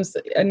outcomes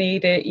are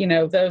needed,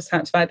 those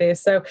types of ideas.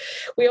 So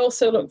we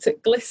also looked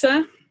at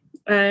Glisser.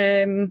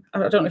 I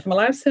don't know if I'm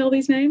allowed to say all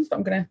these names, but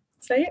I'm going to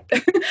say it.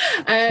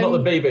 It's not the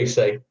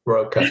BBC. We're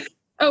okay.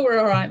 Oh, we're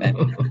all right then.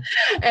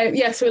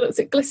 So we looked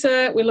at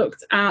Glisser, we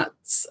looked at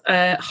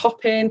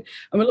Hopin,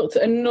 and we looked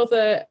at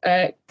another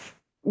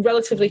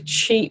relatively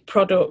cheap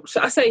product.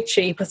 I say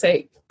cheap, I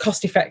say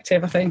cost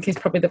effective, I think is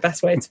probably the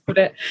best way to put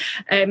it.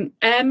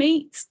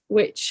 Airmeet,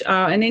 which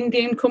are an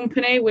Indian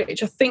company,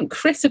 which I think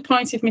Chris had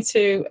pointed me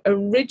to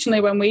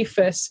originally when we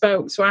first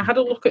spoke. So I had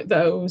a look at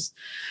those.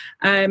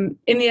 In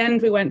the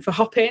end, we went for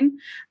Hopin.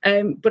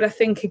 But I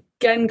think,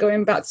 again,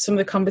 going back to some of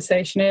the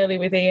conversation earlier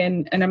with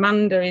Ian and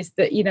Amanda, is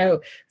that,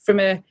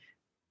 from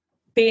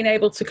being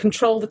able to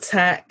control the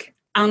tech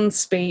and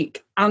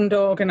speak and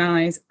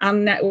organise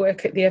and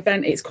network at the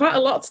event, it's quite a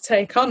lot to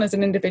take on as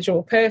an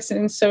individual person.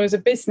 And so as a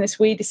business,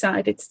 we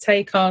decided to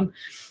take on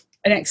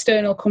an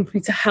external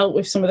company to help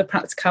with some of the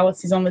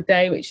practicalities on the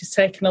day, which has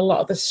taken a lot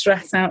of the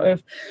stress out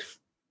of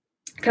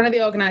kind of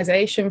the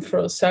organisation for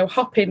us. So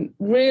Hopin,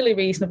 really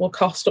reasonable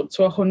cost, up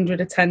to 100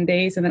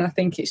 attendees. And then I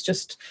think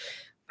it's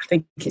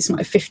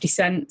like 50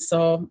 cents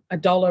or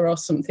 $1 or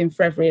something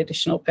for every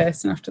additional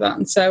person after that.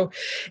 And so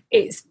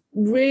it's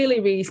really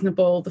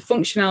reasonable. The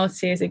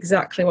functionality is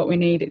exactly what we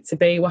need it to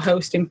be. We're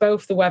hosting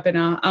both the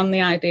webinar and the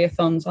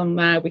ideathons on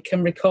there. We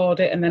can record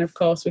it, and then of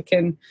course we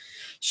can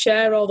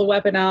share all the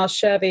webinars,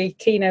 share the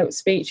keynote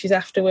speeches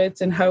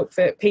afterwards, and hope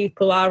that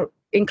people are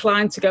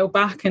inclined to go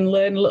back and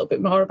learn a little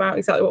bit more about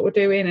exactly what we're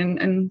doing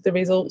and the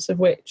results of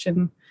which,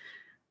 and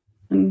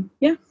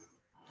yeah.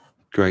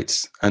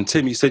 Great. And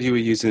Tim, you said you were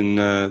using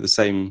the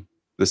same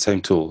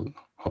tool,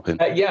 Hopin.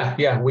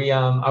 Yeah. We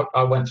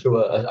I went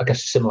through a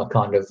similar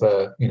kind of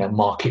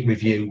market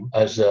review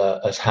as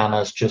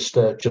Hannah's just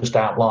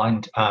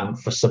outlined, and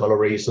for similar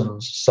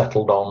reasons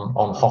settled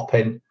on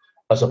Hopin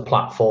as a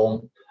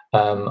platform.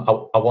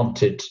 I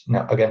wanted,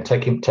 again,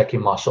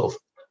 taking my sort of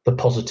the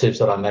positives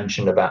that I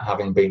mentioned about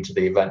having been to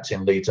the events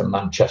in Leeds and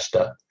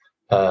Manchester,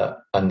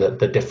 and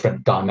the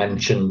different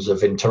dimensions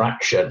of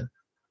interaction.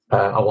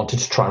 I wanted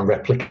to try and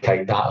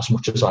replicate that as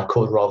much as I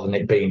could, rather than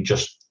it being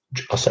just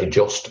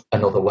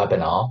another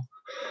webinar.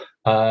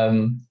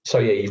 So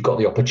yeah, you've got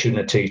the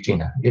opportunity,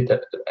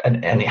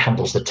 and it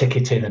handles the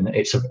ticketing, and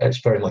it's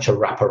very much a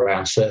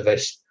wraparound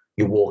service.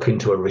 You walk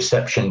into a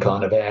reception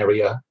kind of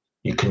area.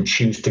 You can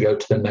choose to go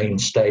to the main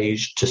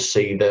stage to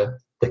see the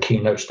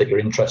keynotes that you're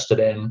interested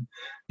in.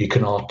 You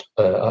can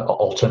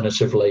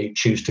alternatively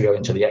choose to go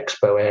into the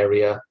expo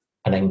area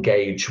and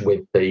engage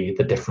with the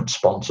different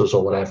sponsors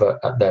or whatever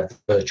at their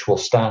virtual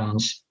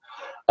stands.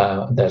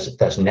 There's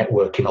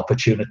networking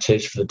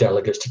opportunities for the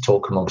delegates to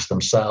talk amongst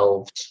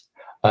themselves,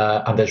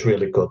 and there's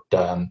really good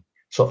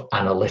sort of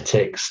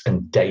analytics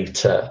and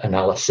data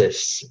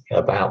analysis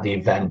about the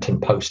event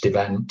and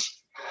post-event.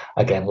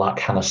 Again, like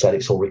Hannah said,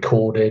 it's all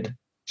recorded,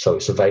 so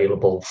it's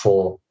available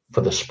for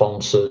the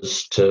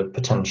sponsors to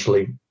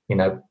potentially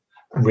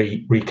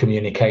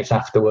re-communicate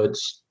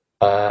afterwards.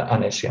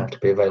 And it's to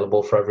be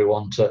available for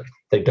everyone to.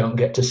 They don't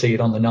get to see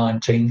it on the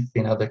 19th.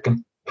 They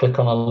can click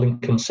on a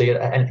link and see it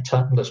at any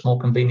time that's more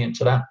convenient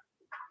to them.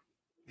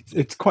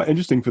 It's quite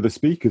interesting for the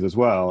speakers as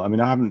well. I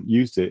mean, I haven't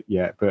used it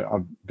yet, but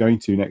I'm going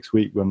to next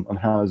week on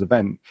Hannah's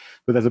event.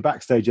 But there's a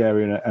backstage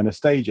area and a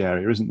stage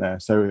area, isn't there?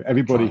 So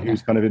everybody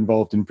who's kind of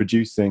involved in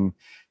producing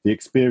the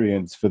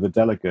experience for the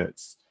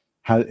delegates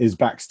is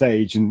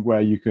backstage, and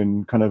where you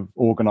can kind of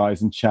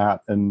organise and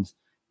chat and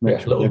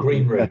make sure little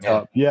green room.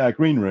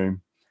 Green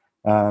room.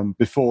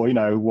 Before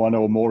one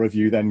or more of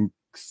you then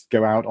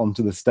go out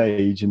onto the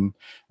stage and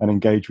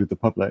engage with the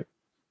public.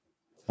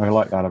 I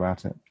like that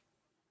about it.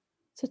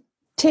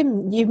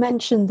 Tim, you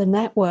mentioned the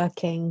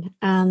networking,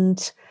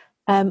 and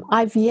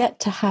I've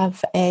yet to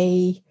have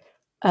a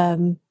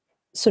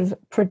sort of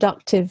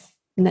productive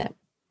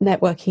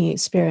networking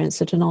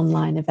experience at an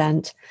online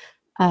event.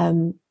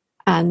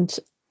 And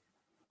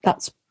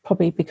that's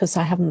probably because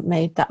I haven't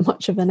made that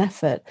much of an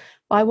effort.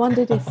 But I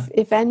wondered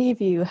if any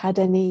of you had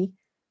any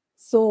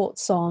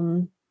thoughts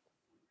on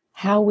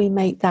how we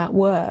make that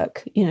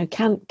work. You know,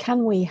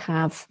 can we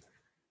have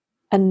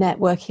a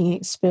networking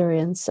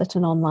experience at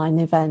an online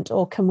event,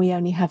 or can we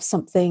only have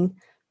something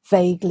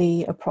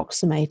vaguely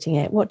approximating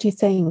it? What do you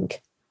think?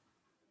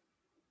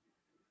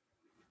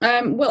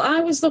 Well, I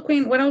was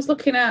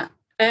looking at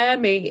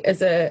AirMe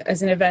as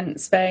an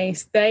event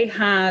space. They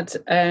had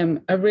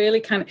a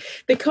really kind of,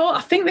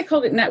 I think they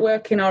called it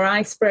networking or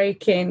ice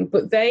breaking,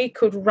 but they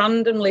could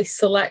randomly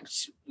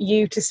select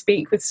you to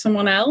speak with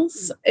someone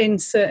else in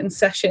certain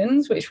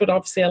sessions, which would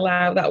obviously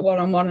allow that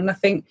one-on-one. And I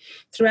think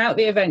throughout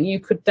the event,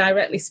 you could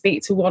directly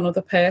speak to one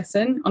other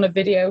person on a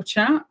video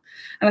chat.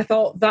 And I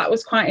thought that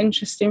was quite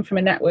interesting from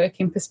a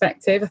networking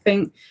perspective. I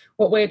think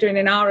what we're doing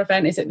in our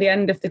event is at the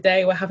end of the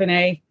day, we're having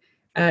a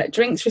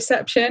drinks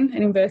reception,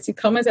 in inverted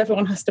commas.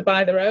 Everyone has to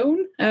buy their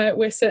own.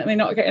 We're certainly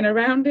not getting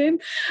around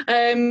in.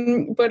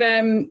 But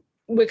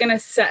we're going to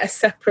set a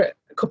separate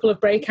couple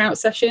of breakout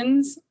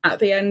sessions at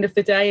the end of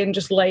the day and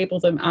just label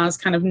them as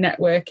kind of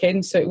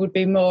networking. So it would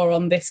be more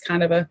on this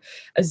kind of a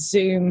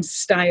Zoom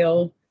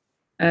style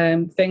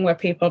thing where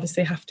people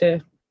obviously have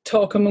to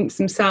talk amongst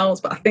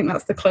themselves. But I think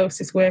that's the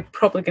closest we're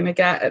probably going to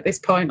get at this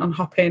point on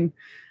Hopin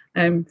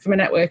from a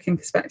networking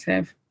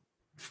perspective.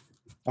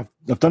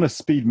 I've done a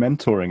speed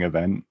mentoring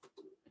event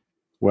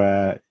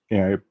where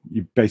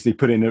you basically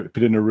put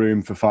in a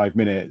room for 5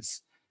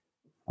 minutes,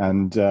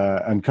 and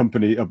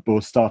company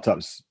or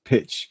startups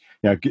pitch,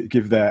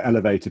 give their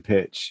elevator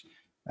pitch,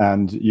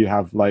 and you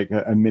have like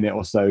a minute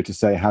or so to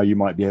say how you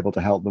might be able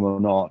to help them or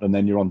not, and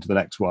then you're on to the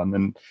next one.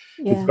 And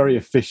it's a very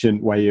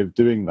efficient way of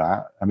doing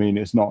that. I mean,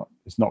 it's not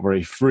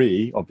very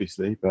free,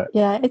 obviously, but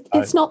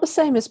it's not the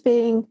same as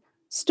being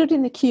stood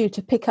in the queue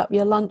to pick up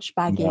your lunch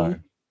baggie. No.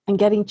 And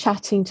getting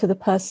chatting to the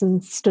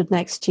person stood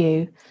next to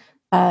you,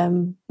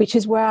 which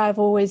is where I've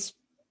always,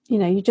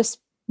 you just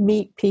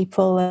meet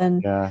people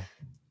and,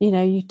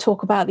 you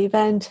talk about the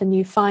event and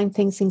you find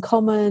things in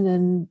common,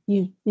 and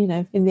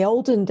in the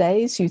olden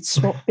days, you'd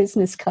swap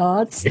business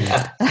cards.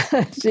 Yeah.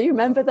 Do you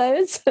remember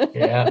those?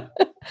 Yeah.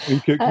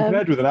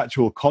 Compared with an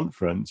actual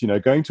conference,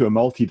 going to a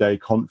multi-day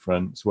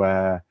conference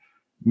where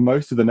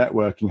most of the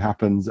networking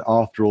happens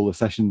after all the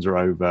sessions are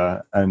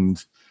over,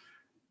 and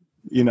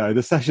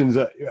the sessions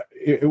are,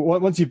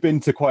 once you've been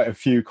to quite a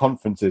few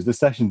conferences, the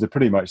sessions are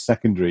pretty much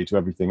secondary to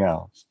everything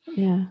else.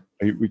 Yeah,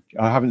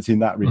 I haven't seen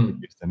that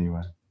reproduced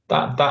anywhere.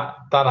 That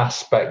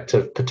aspect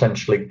of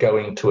potentially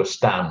going to a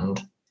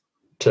stand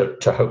to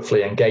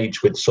hopefully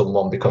engage with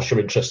someone because you're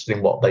interested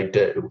in what they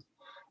do,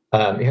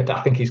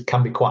 I think it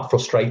can be quite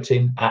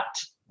frustrating at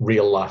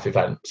real life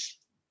events.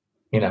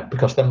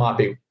 Because there might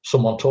be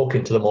someone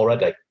talking to them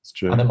already,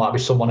 and there might be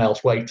someone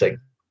else waiting.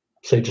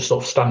 So you just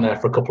sort of stand there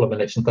for a couple of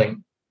minutes and think,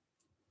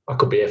 I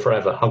could be here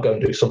forever. I'll go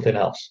and do something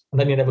else. And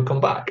then you never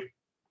come back.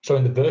 So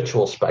in the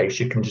virtual space,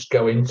 you can just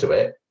go into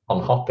it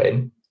on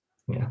Hopin,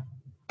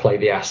 play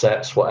the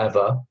assets,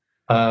 whatever,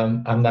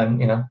 and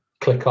then,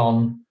 click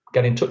on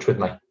get in touch with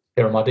me.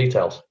 Here are my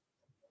details.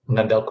 And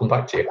then they'll come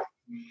back to you.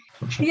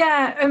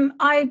 Yeah,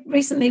 I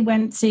recently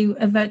went to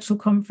a virtual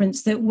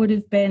conference that would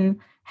have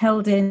been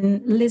held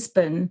in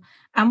Lisbon.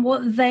 And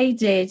what they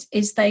did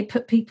is they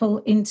put people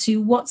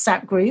into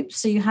WhatsApp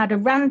groups. So you had a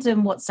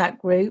random WhatsApp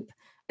group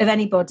of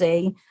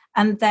anybody.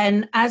 And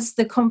then as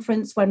the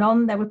conference went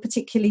on, there were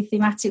particularly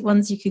thematic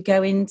ones you could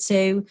go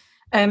into.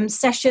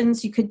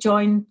 Sessions you could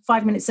join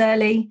 5 minutes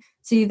early.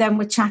 So you then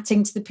were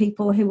chatting to the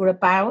people who were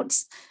about.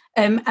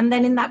 And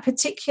then in that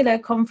particular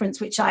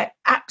conference, which I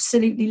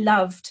absolutely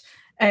loved,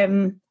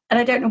 and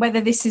I don't know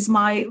whether this is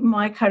my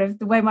kind of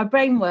the way my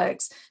brain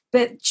works,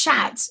 but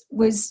chat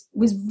was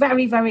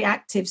very, very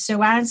active.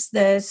 So as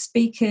the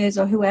speakers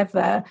or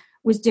whoever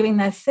was doing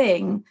their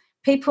thing,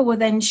 people were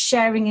then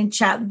sharing in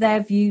chat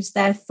their views,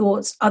 their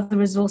thoughts, other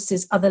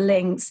resources, other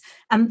links.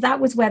 And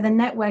that was where the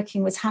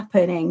networking was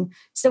happening.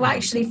 So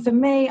actually for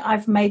me,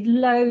 I've made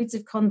loads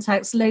of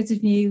contacts, loads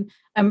of new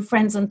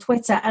friends on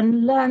Twitter,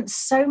 and learned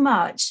so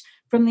much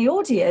from the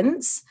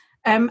audience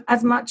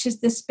as much as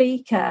the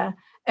speaker.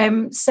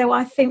 So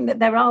I think that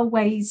there are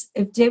ways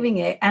of doing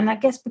it. And I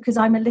guess because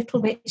I'm a little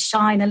bit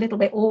shy and a little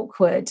bit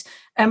awkward,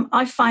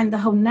 I find the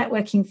whole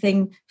networking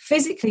thing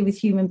physically with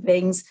human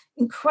beings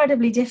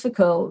incredibly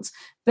difficult.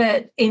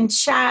 But in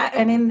chat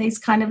and in these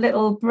kind of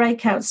little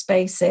breakout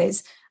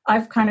spaces,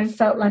 I've kind of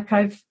felt like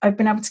I've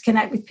been able to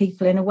connect with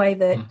people in a way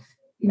that,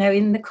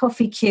 in the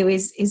coffee queue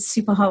is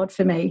super hard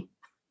for me.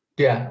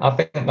 Yeah, I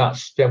think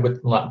that's,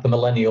 with like the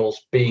millennials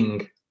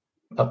being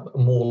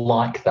more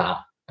like that,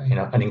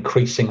 and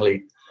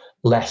increasingly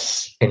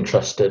less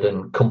interested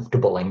and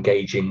comfortable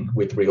engaging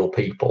with real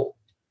people,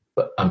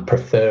 and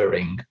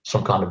preferring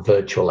some kind of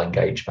virtual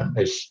engagement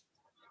is,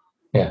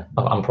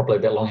 I'm probably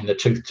a bit long in the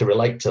tooth to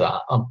relate to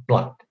that. I'm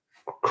like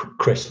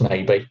Chris,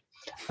 maybe.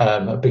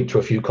 I've been to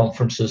a few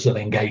conferences and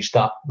engaged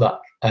that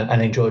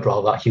and enjoyed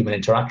rather that human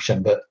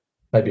interaction. But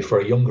maybe for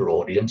a younger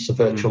audience, the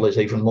virtual is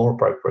even more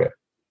appropriate.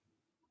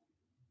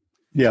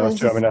 Yeah, that's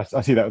true. I mean,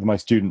 I see that with my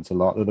students a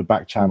lot. That the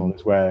back channel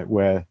is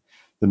where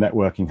the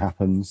networking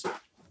happens.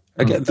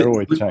 Again, they're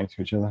always chatting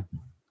to each other.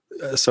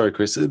 Sorry,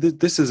 Chris.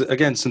 This is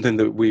again something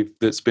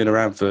that's been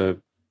around for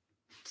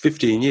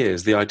 15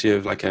 years. The idea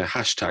of like a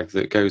hashtag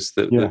that goes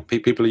that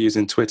people are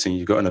using Twitter. And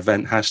you've got an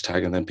event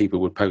hashtag, and then people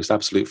would post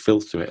absolute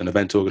filth to it, and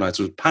event organisers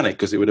would panic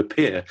because it would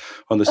appear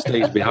on the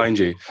stage behind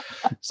you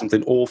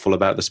something awful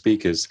about the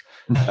speakers.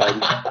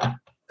 But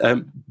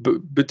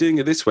doing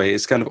it this way,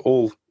 it's kind of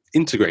all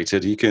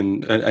integrated. You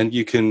can.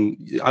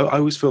 I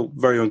always feel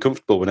very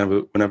uncomfortable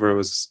whenever I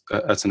was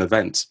at an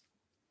event.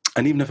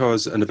 And even if I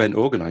was an event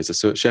organizer,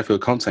 so at Sheffield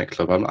Content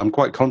Club, I'm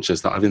quite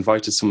conscious that I've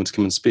invited someone to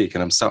come and speak,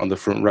 and I'm sat on the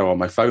front row on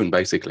my phone,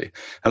 basically.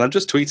 And I'm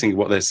just tweeting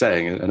what they're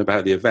saying and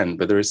about the event.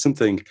 But there is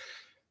something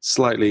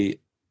slightly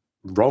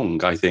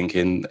wrong, I think,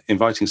 in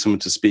inviting someone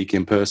to speak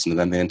in person and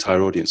then the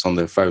entire audience on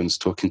their phones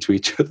talking to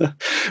each other.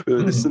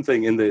 There's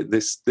something in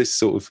this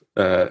sort of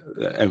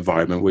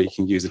environment where you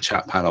can use a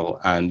chat panel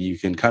and you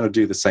can kind of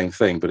do the same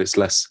thing, but it's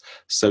less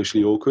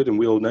socially awkward. And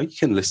we all know you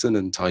can listen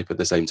and type at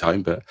the same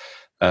time, but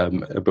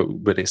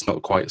it's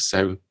not quite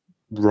so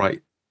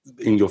right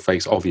in your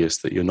face obvious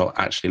that you're not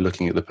actually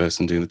looking at the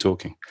person doing the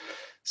talking.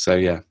 So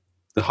yeah,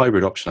 the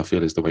hybrid option I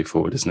feel is the way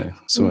forward, isn't it?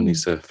 Someone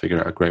needs to figure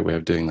out a great way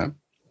of doing that.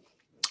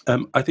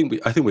 I think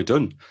we're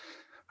done.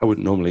 I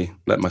wouldn't normally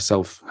let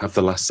myself have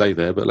the last say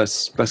there, but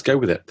let's go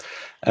with it.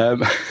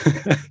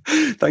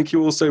 Thank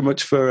you all so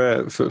much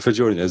for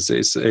joining us.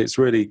 It's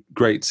really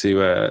great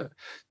to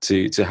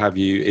have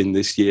you in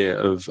this year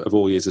of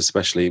all years,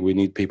 especially. We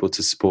need people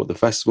to support the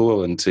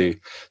festival and to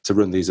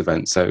run these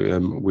events. So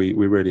we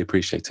really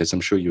appreciate it. I'm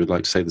sure you would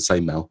like to say the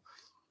same, Mel.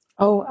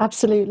 Oh,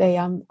 absolutely.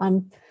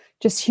 I'm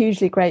just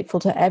hugely grateful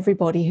to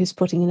everybody who's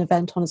putting an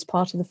event on as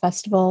part of the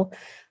festival.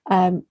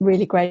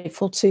 Really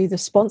grateful to the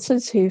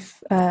sponsors who've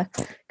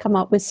come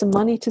up with some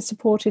money to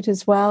support it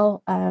as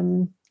well.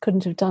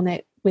 Couldn't have done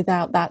it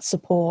without that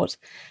support.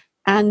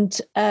 And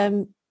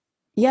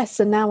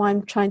yes, and now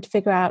I'm trying to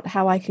figure out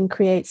how I can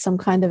create some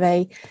kind of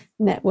a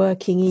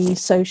networking-y,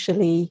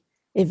 socially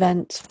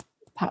event,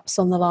 perhaps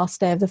on the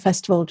last day of the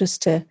festival,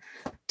 just to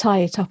tie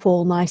it up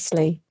all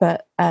nicely.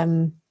 But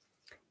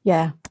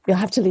yeah, you'll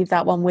have to leave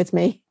that one with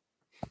me.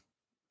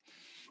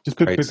 Just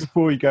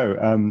before we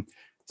go,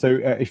 so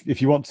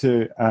if you want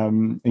to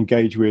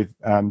engage with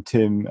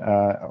Tim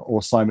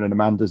or Simon and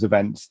Amanda's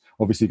events,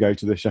 obviously go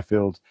to the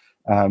Sheffield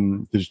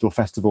Digital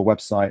Festival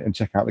website and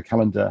check out the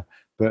calendar.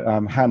 But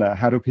Hannah,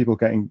 how do people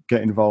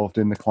get involved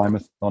in the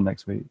Climathon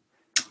next week?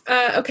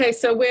 Okay,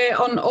 so we're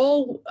on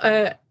all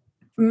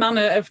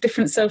manner of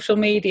different social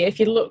media. If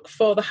you look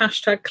for the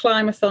hashtag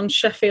Climathon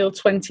Sheffield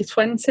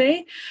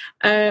 2020.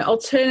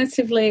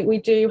 Alternatively, we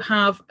do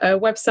have a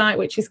website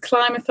which is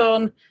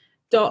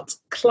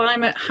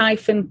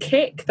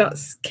climathon.climate-kick,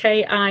 that's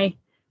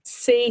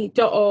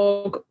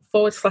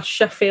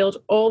kic.org/Sheffield.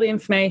 All the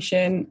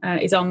information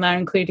is on there,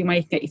 including where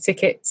you can get your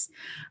tickets.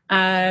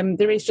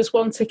 There is just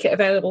one ticket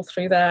available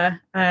through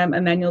there,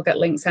 and then you'll get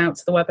links out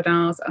to the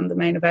webinars and the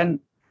main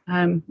event,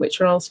 which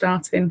are all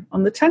starting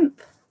on the 10th.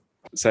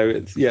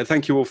 So yeah,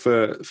 thank you all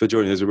for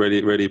joining us. We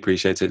really, really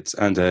appreciate it,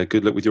 and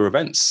good luck with your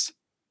events.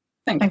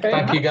 Thank you very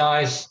much. Thank you,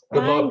 guys.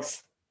 Good luck.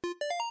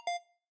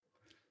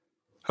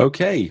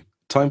 Okay.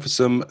 Time for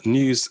some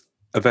news,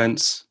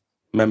 events,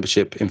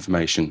 membership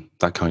information,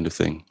 that kind of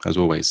thing, as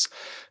always.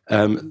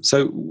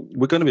 So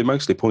we're going to be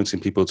mostly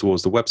pointing people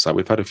towards the website.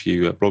 We've had a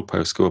few blog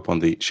posts go up on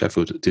the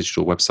Sheffield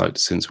Digital website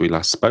since we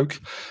last spoke.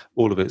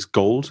 All of it's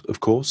gold, of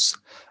course.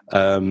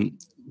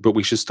 But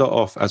we should start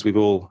off, as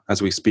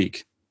we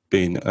speak,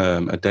 being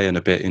a day and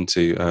a bit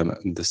into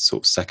this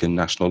sort of second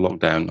national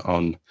lockdown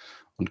on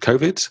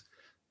COVID.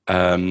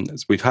 So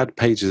we've had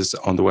pages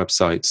on the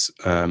website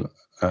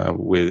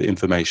with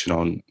information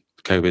on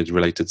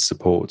COVID-related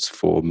supports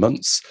for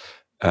months,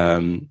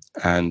 and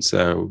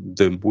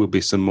there will be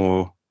some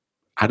more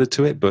added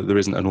to it, but there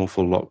isn't an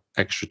awful lot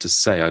extra to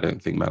say, I don't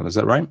think, Mel. Is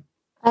that right?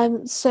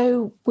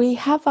 So we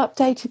have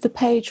updated the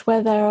page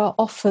where there are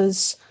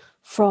offers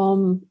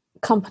from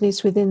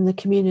companies within the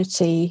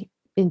community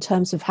in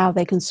terms of how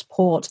they can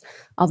support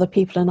other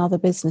people and other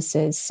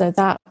businesses. So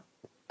that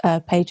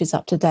page is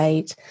up to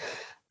date.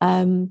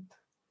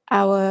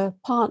 Our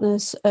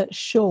partners at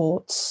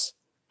Shorts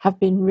have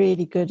been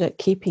really good at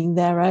keeping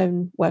their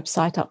own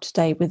website up to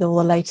date with all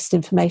the latest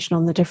information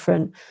on the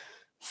different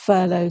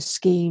furlough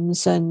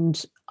schemes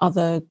and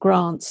other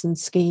grants and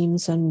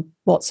schemes and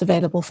what's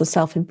available for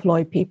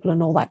self-employed people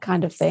and all that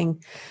kind of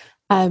thing.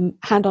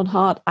 Hand on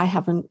heart, I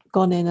haven't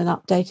gone in and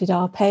updated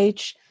our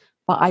page,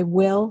 but I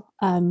will.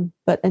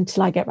 But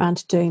until I get around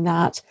to doing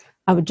that,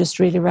 I would just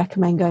really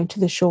recommend going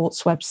to the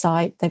Shorts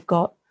website. They've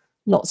got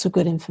lots of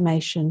good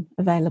information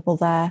available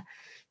there.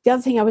 The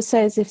other thing I would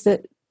say is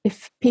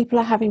if people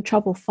are having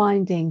trouble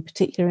finding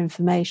particular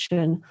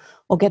information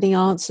or getting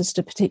answers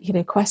to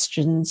particular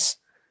questions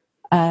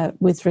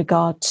with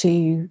regard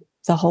to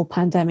the whole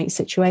pandemic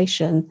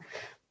situation,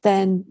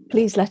 then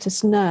please let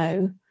us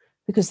know,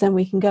 because then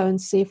we can go and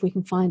see if we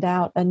can find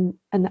out and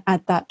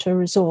add that to a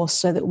resource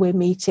so that we're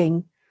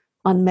meeting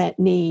unmet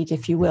need,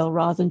 if you will,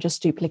 rather than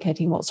just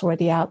duplicating what's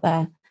already out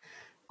there.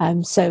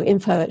 So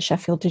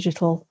info@Sheffield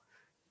Digital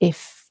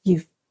if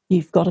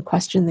you've got a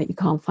question that you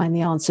can't find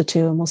the answer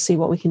to, and we'll see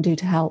what we can do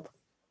to help.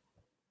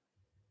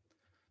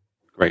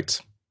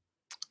 Great.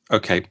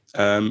 Okay.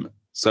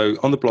 So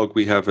on the blog,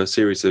 we have a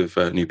series of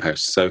new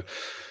posts. So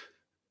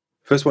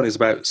first one is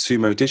about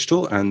Sumo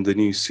Digital and the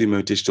new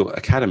Sumo Digital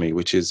Academy,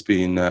 which has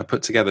been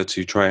put together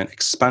to try and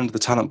expand the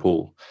talent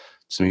pool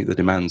to meet the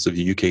demands of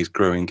the UK's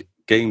growing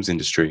games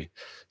industry.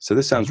 So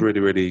this sounds really,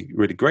 really,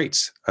 really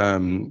great.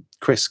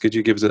 Chris, could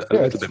you give us a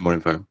little bit more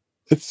info?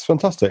 It's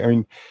fantastic. I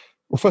mean,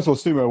 well, first of all,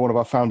 Sumo are one of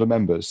our founder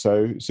members.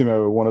 So Sumo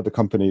are one of the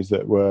companies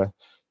that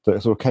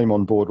sort of came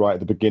on board right at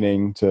the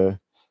beginning to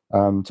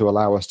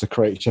allow us to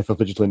create Sheffield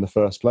Digital in the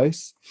first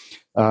place.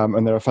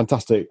 And they're a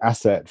fantastic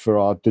asset for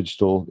our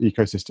digital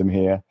ecosystem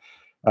here.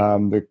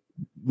 The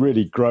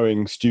really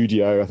growing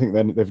studio, I think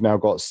they've now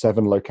got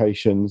 7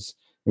 locations,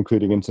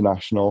 including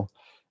international.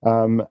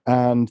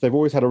 And they've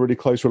always had a really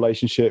close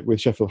relationship with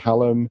Sheffield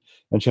Hallam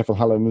and Sheffield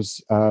Hallam's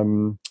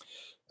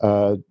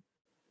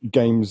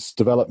games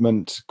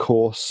development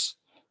course.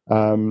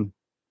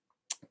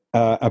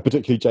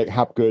 Particularly Jake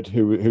Hapgood,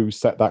 who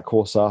set that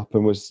course up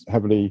and was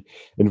heavily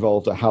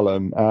involved at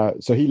Hallam.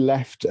 So he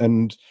left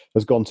and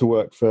has gone to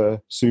work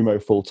for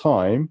Sumo full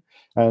time.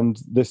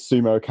 And this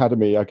Sumo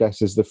Academy, I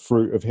guess, is the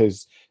fruit of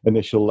his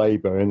initial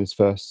labour in his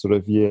first sort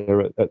of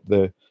year at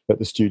the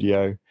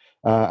studio.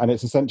 And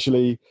it's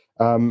essentially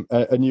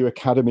a new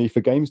academy for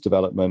games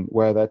development,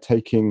 where they're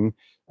taking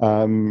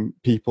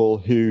people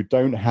who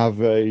don't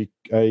have a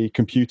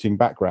computing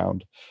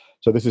background.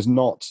 So this is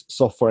not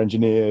software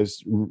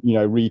engineers,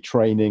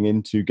 retraining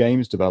into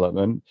games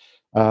development.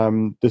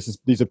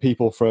 These are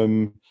people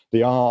from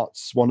the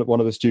arts. One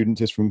of the students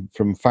is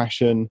from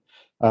fashion.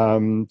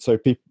 So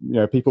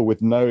people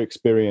with no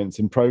experience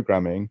in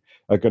programming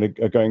are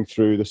going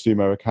through the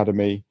Sumo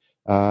Academy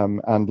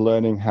and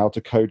learning how to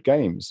code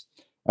games.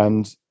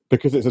 And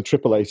because it's a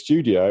AAA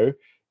studio,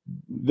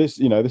 this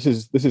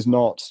is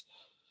not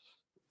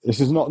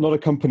a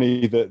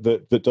company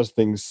that does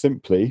things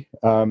simply.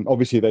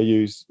 Obviously, they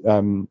use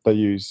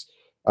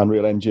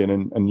Unreal Engine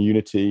and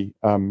Unity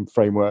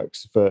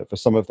frameworks for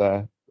some of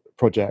their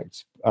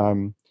projects.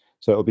 So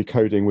it'll be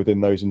coding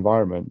within those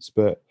environments.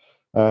 But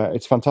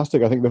it's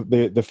fantastic. I think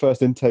the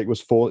first intake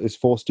was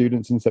 4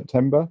 students in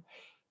September,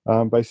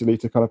 basically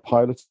to kind of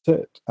pilot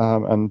it,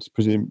 and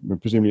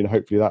presumably and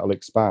hopefully that will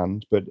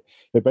expand. But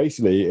it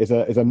basically is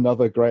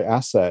another great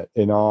asset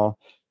in our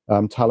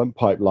talent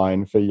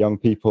pipeline for young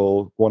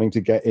people wanting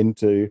to get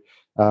into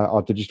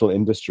our digital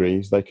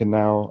industries. They can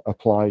now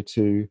apply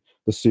to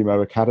the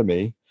Sumo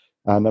Academy,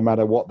 and no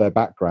matter what their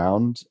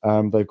background,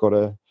 they've got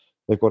a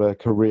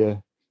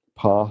career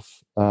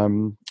path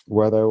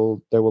where they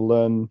will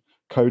learn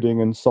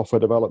coding and software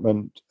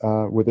development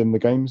within the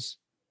games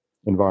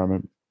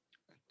environment.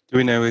 Do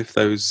we know if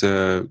those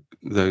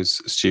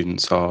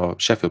students are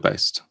Sheffield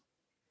based?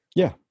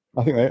 Yeah,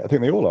 I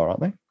think they all are,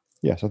 aren't they?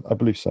 Yes, I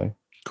believe so.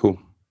 Cool.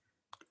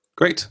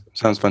 Great.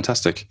 Sounds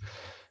fantastic.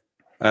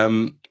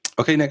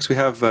 Okay, next we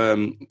have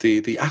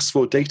the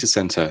ASFOR data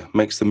center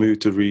makes the move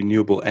to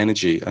renewable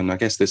energy. And I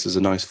guess this is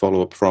a nice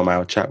follow-up from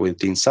our chat with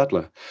Dean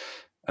Sadler.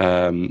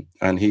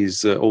 And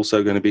he's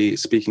also going to be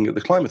speaking at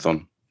the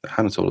Climathon that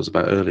Hannah told us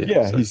about earlier.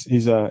 Yeah, so.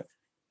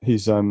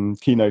 he's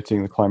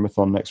keynoting the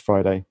Climathon next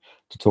Friday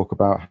to talk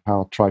about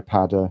how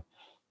TriPad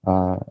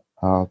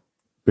are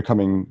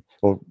becoming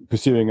or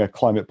pursuing a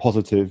climate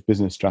positive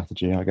business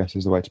strategy, I guess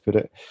is the way to put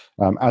it,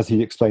 as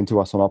he explained to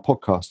us on our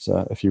podcast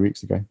a few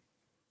weeks ago.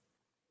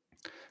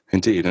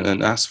 Indeed,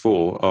 and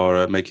ASFOR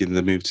are making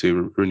the move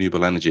to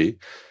renewable energy.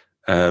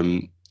 So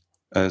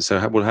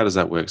how does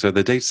that work? So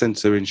the data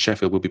centre in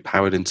Sheffield will be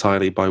powered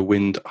entirely by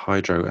wind,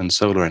 hydro and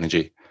solar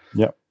energy.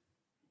 Yep.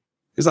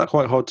 Is that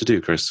quite hard to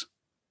do, Chris?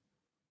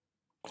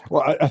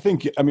 Well, I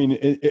think,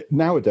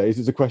 nowadays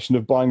it's a question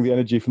of buying the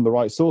energy from the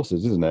right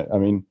sources, isn't it? I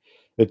mean,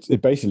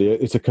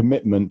 it's a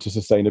commitment to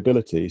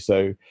sustainability.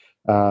 So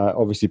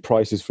obviously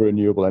prices for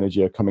renewable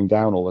energy are coming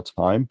down all the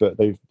time, but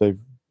they've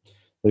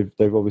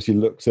obviously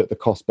looked at the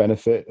cost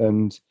benefit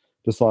and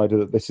decided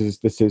that this is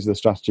the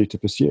strategy to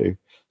pursue.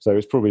 So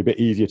it's probably a bit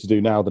easier to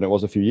do now than it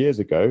was a few years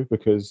ago,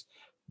 because,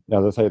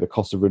 as I say, the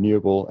cost of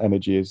renewable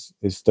energy is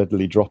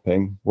steadily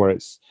dropping, where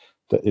it's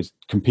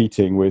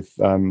competing with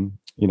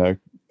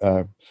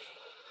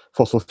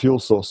fossil fuel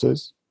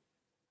sources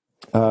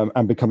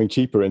and becoming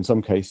cheaper in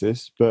some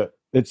cases. But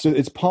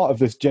it's part of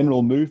this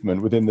general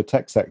movement within the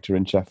tech sector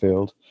in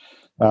Sheffield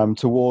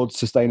towards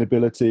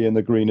sustainability and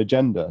the green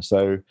agenda.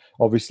 So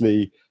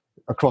obviously,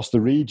 across the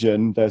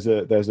region, there's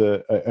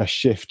a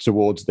shift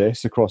towards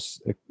this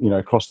across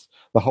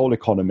the whole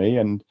economy,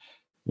 and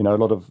a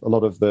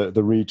lot of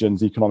the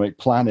region's economic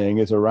planning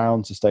is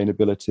around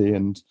sustainability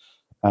and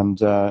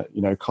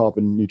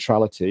carbon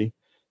neutrality.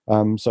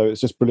 So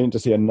it's just brilliant to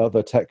see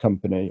another tech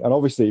company, and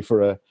obviously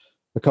for a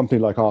company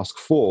like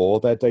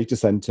ASFOR, their data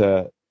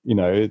center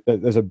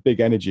there's a big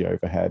energy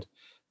overhead.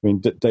 I mean,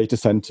 data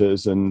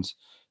centers and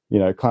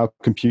cloud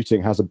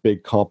computing has a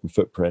big carbon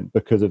footprint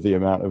because of the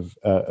amount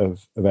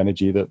of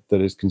energy that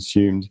is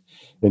consumed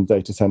in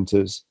data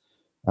centers.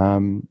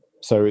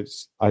 So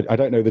I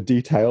don't know the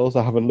details.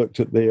 I haven't looked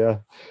at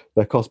the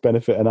cost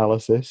benefit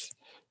analysis,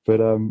 but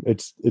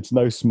it's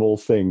no small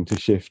thing to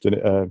shift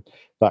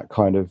that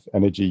kind of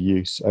energy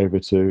use over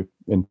to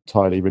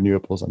entirely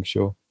renewables, I'm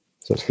sure.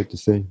 So it's good to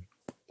see.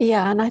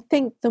 Yeah, and I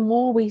think the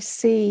more we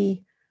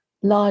see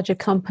larger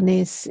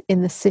companies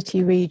in the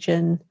city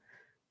region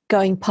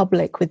going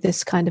public with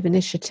this kind of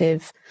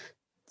initiative,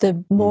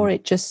 the more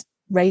it just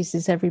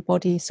raises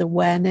everybody's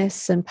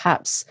awareness and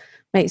perhaps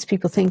makes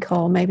people think,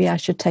 oh, maybe I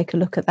should take a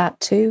look at that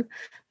too.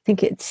 I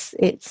think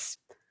it's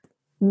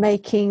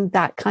making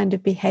that kind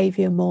of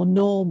behavior more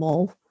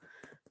normal,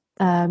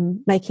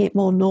 making it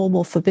more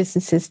normal for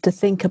businesses to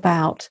think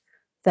about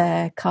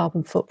their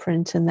carbon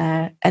footprint and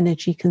their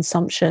energy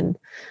consumption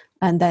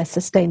and their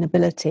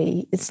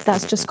sustainability.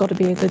 That's just got to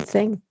be a good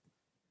thing.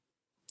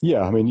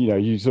 Yeah, I mean,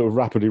 you sort of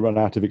rapidly run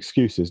out of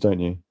excuses, don't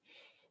you?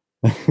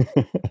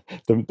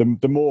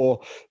 the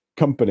more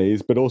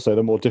companies, but also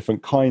the more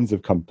different kinds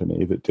of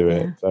company that do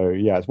it. So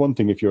yeah, it's one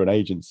thing if you're an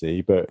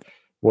agency, but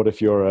what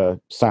if you're a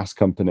SaaS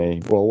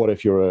company? Well, what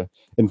if you're a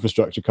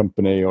infrastructure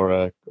company or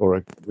a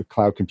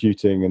cloud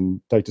computing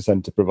and data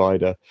center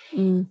provider?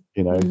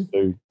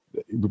 So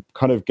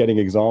kind of getting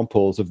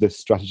examples of this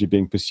strategy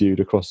being pursued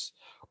across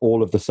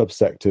all of the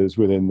subsectors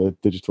within the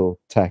digital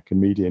tech and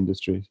media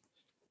industries.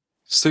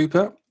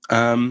 Super.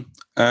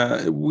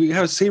 We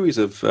have a series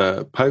of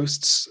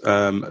posts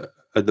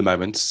at the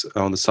moment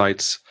on the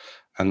sites,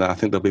 and I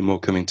think there'll be more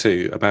coming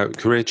too, about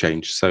career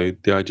change. So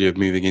the idea of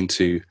moving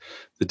into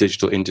the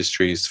digital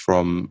industries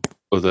from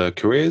other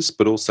careers,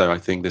 but also I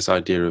think this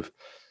idea of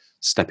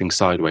stepping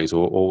sideways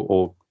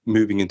or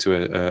moving into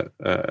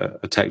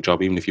a tech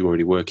job, even if you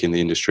already work in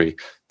the industry,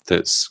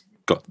 that's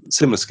got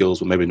similar skills,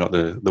 but maybe not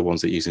the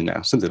ones that you're using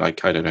now. Something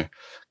like, I don't know,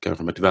 going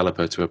from a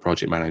developer to a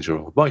project manager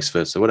or vice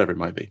versa, whatever it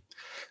might be.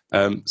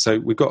 So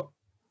we've got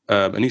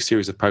a new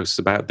series of posts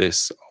about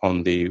this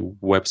on the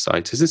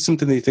website. Is this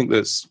something that you think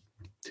it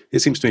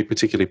seems to me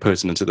particularly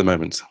pertinent at the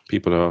moment?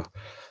 People are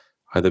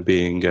either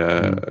being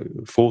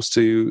forced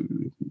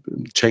to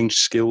change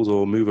skills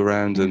or move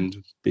around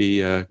and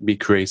be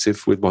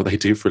creative with what they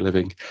do for a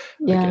living,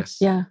 I guess.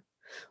 Yeah.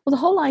 Well, the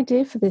whole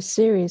idea for this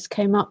series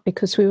came up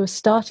because we were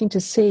starting to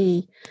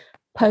see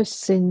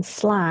posts in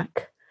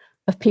Slack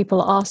of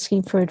people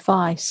asking for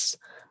advice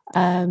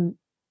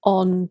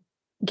on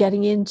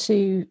getting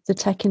into the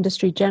tech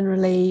industry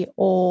generally,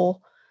 or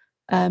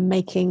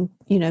making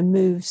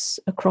moves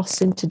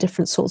across into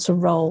different sorts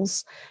of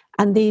roles.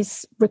 And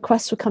these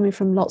requests were coming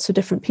from lots of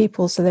different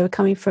people. So they were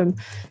coming from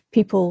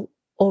people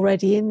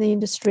already in the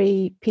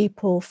industry,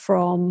 people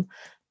from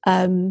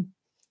other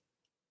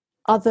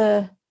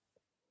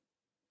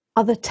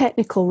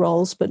technical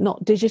roles, but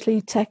not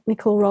digitally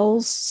technical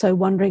roles. So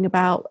wondering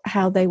about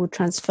how they would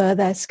transfer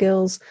their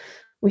skills.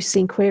 We've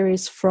seen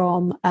queries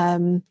from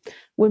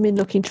women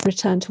looking to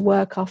return to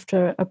work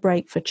after a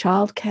break for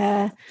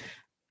childcare,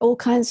 all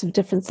kinds of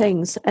different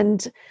things.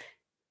 And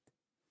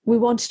we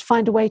wanted to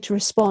find a way to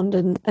respond.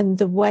 And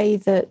the way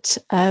that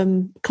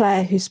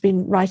Claire, who's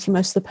been writing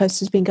most of the posts,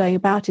 has been going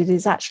about it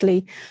is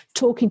actually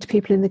talking to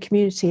people in the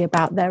community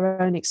about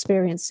their own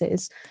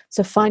experiences.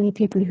 So finding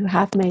people who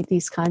have made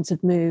these kinds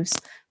of moves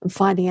and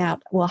finding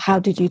out, well, how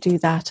did you do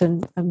that?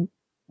 And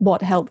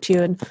what helped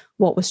you and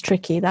what was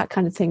tricky, that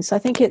kind of thing. So I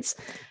think it's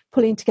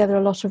pulling together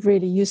a lot of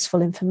really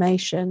useful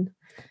information.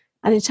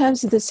 And in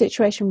terms of the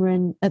situation we're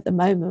in at the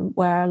moment,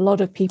 where a lot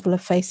of people are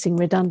facing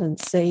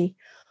redundancy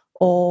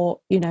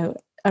or,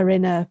 are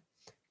in a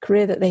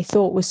career that they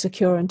thought was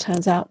secure and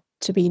turns out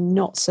to be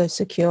not so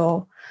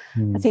secure,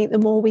 I think the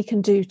more we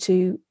can do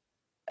to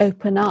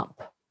open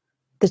up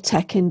the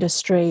tech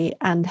industry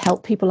and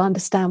help people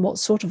understand what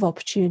sort of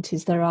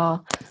opportunities there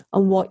are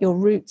and what your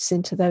routes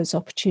into those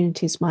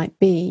opportunities might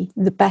be,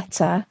 the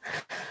better.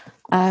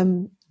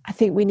 I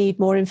think we need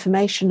more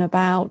information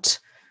about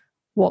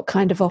what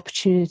kind of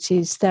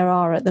opportunities there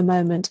are at the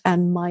moment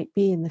and might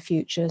be in the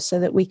future, so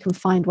that we can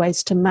find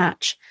ways to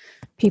match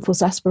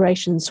people's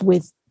aspirations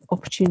with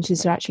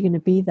opportunities that are actually going to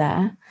be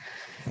there.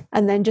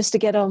 And then, just to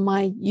get on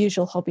my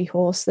usual hobby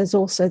horse, there's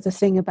also the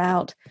thing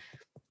about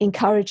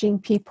encouraging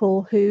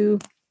people who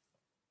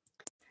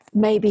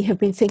maybe have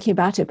been thinking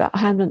about it but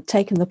haven't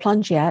taken the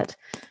plunge yet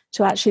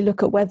to actually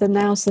look at whether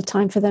now's the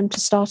time for them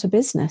to start a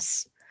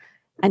business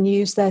and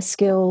use their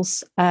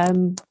skills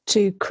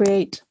to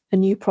create a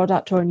new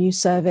product or a new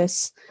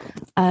service,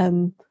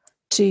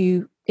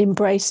 to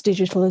embrace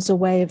digital as a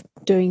way of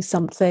doing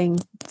something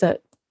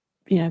that,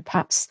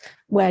 perhaps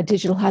where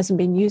digital hasn't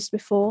been used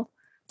before,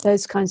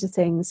 those kinds of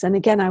things. And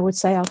again, I would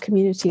say our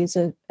community is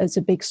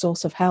a big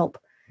source of help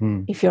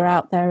if you're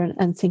out there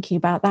and thinking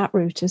about that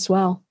route as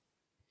well.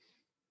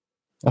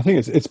 I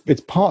think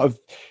it's part of.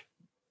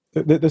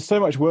 There's so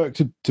much work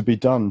to be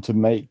done to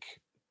make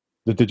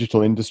the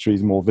digital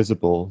industries more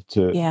visible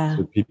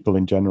to people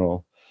in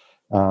general.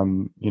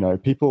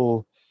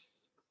 People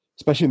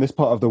especially in this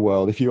part of the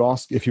world, if you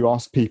ask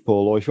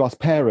people, or if you ask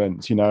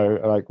parents,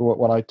 like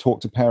when I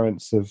talk to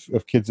parents of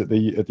kids at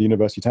the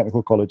university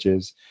technical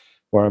colleges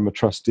where I'm a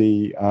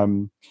trustee,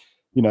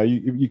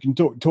 you can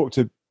talk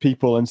to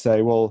people and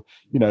say, well,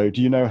 do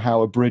you know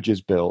how a bridge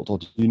is built, or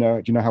do you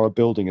know how a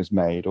building is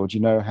made, or do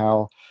you know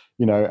how,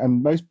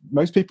 and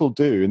most people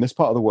do in this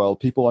part of the world.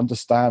 People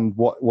understand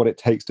what it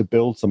takes to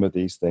build some of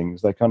these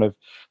things.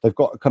 They've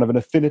got kind of an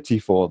affinity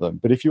for them.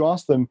 But if you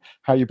ask them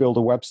how you build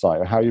a website,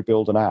 or how you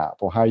build an app,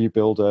 or how you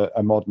build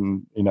a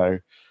modern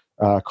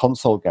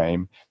console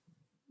game,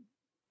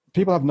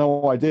 people have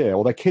no idea,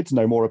 or their kids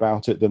know more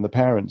about it than the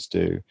parents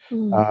do.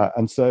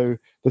 And so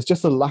there's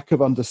just a lack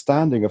of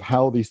understanding of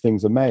how these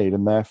things are made,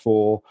 and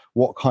therefore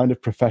what kind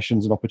of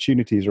professions and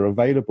opportunities are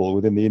available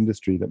within the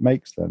industry that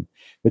makes them.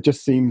 It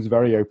just seems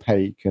very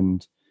opaque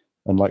and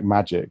like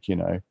magic,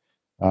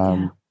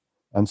 And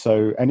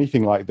so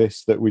anything like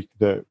this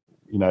that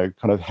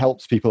kind of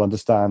helps people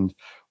understand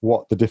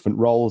what the different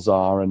roles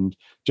are, and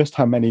just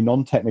how many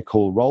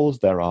non-technical roles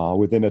there are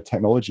within a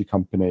technology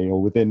company,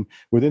 or within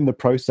the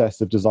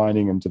process of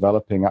designing and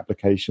developing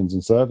applications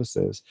and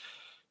services.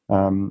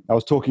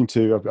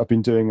 I've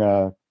been doing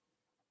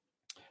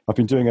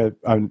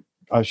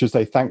I should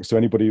say thanks to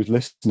anybody who's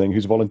listening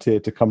who's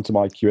volunteered to come to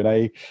my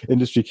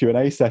industry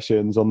Q&A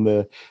sessions on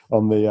the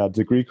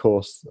degree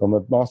course, on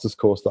the master's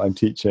course that I'm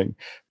teaching.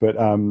 But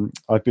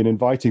I've been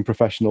inviting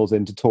professionals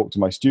in to talk to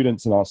my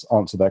students and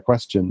answer their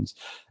questions.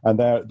 And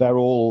they're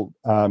all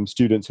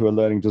students who are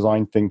learning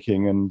design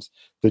thinking and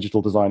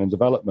digital design and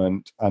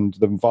development. And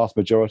the vast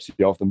majority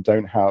of them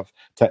don't have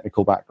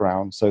technical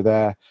background. So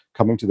they're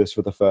coming to this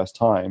for the first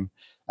time.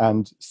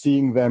 And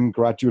seeing them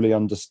gradually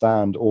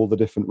understand all the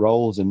different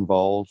roles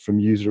involved, from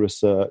user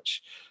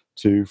research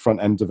to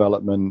front-end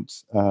development,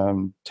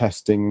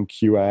 testing,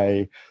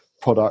 QA,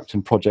 product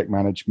and project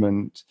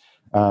management,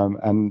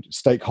 and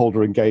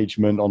stakeholder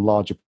engagement on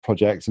larger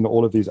projects, and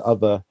all of these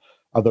other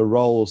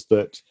roles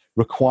that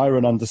require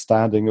an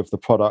understanding of the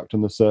product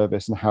and the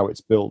service and how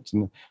it's built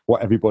and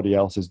what everybody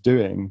else is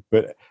doing,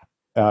 but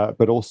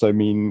also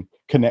mean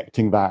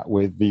connecting that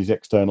with these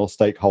external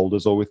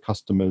stakeholders, or with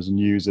customers and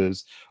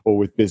users, or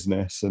with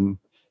business and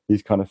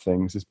these kind of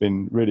things. It's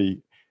been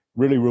really,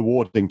 really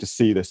rewarding to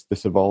see this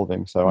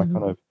evolving.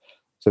 So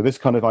so this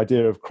kind of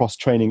idea of cross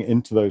training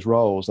into those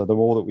roles are the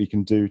more that we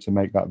can do to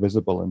make that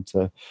visible, and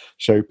to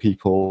show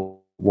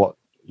people what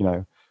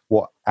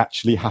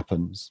actually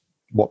happens,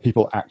 what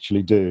people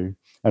actually do,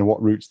 and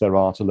what routes there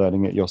are to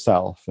learning it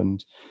yourself,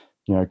 and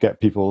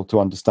get people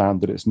to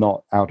understand that it's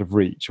not out of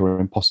reach or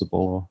impossible,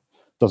 or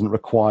doesn't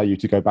require you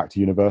to go back to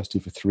university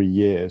for 3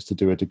 years to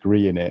do a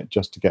degree in it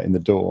just to get in the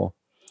door.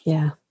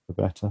 Yeah. For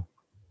better.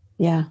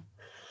 Yeah.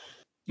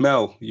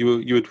 Mel,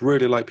 you would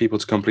really like people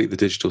to complete the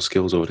digital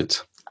skills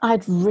audit.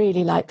 I'd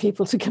really like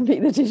people to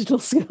complete the digital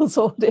skills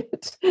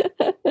audit.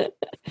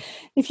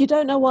 If you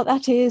don't know what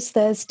that is,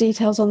 there's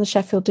details on the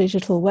Sheffield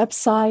Digital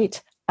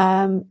website.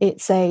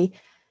 It's a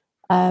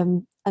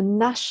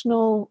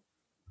national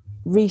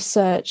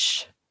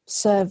research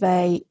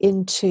survey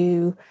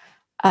into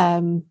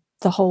the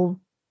whole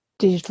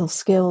digital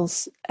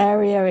skills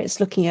area. It's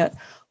looking at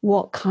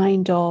what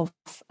kind of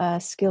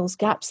skills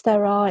gaps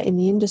there are in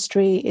the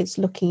industry. It's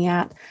looking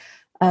at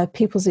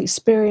people's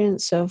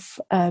experience of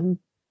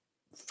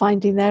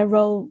finding their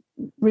role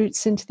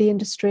routes into the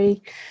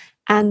industry.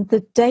 And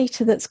the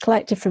data that's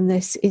collected from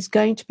this is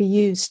going to be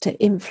used to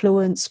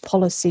influence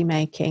policy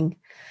making.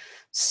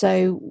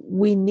 So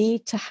we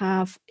need to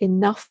have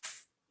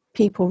enough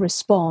people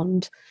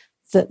respond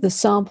that the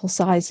sample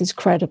size is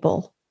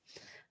credible.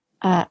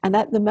 And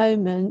at the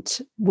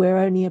moment, we're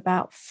only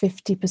about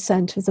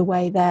 50% of the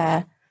way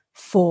there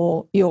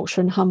for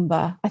Yorkshire and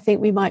Humber. I think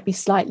we might be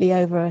slightly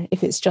over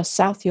if it's just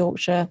South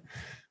Yorkshire.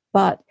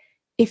 But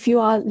if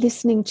you are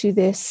listening to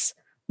this,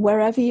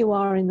 wherever you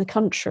are in the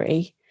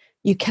country,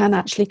 you can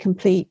actually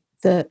complete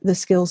the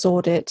skills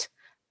audit.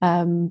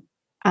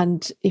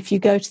 And if you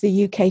go to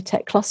the UK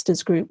Tech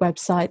Clusters Group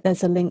website,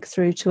 there's a link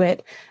through to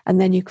it,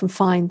 and then you can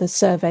find the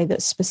survey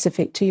that's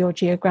specific to your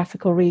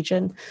geographical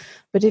region.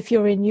 But if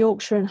you're in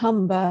Yorkshire and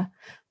Humber,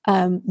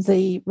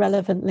 the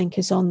relevant link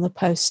is on the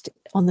post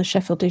on the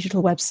Sheffield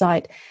Digital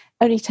website.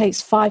 Only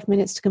takes 5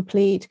 minutes to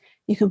complete.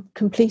 You can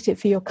complete it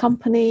for your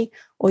company,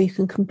 or you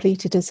can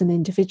complete it as an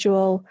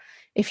individual.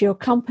 If you're a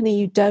company,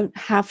 you don't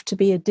have to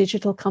be a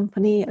digital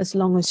company, as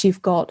long as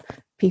you've got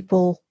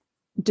people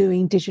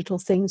doing digital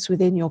things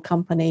within your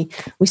company.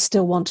 We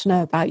still want to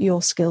know about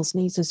your skills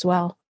needs as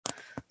well.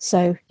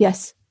 So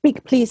yes,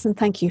 big please and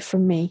thank you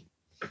from me.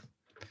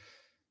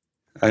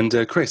 And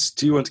Chris,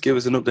 do you want to give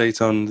us an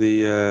update on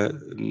the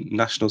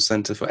National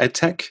Centre for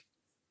EdTech?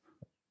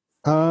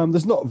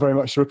 There's not very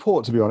much to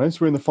report, to be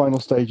honest. We're in the final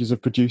stages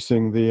of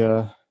producing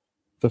the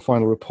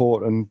final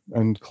report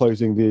and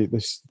closing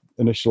this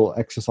initial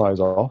exercise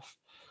off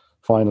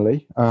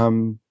finally.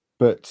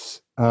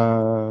 But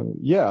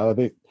I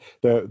think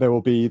there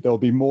will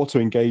be more to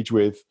engage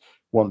with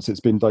once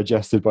it's been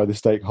digested by the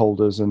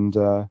stakeholders, and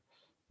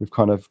we've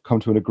kind of come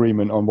to an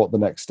agreement on what the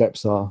next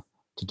steps are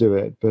to do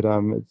it. But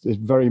it's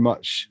very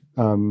much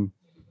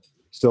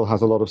still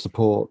has a lot of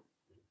support.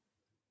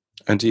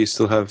 And do you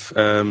still have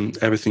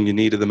everything you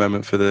need at the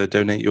moment for the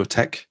Donate Your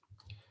Tech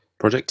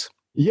project?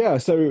 Yeah,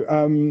 so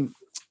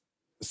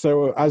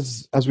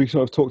as we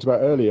sort of talked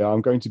about earlier,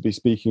 I'm going to be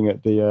speaking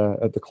at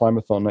the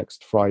Climathon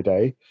next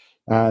Friday,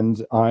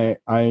 and I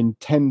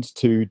intend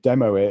to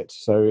demo it.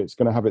 So it's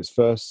going to have its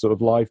first sort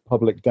of live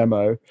public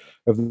demo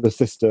of the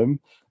system.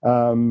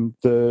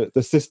 The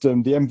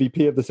system, the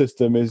MVP of the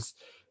system, is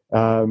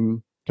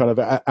kind of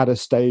at a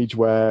stage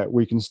where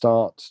we can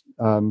start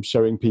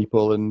showing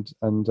people and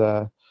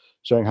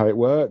showing how it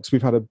works.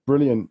 We've had a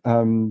brilliant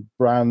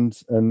brand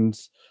and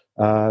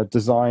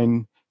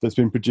design that's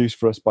been produced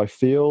for us by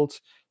Field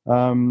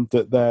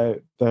that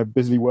they're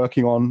busily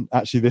working on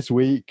actually this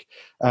week,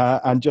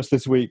 and just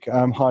this week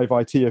Hive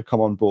IT have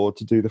come on board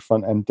to do the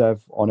front end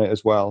dev on it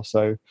as well.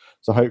 So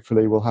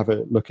hopefully we'll have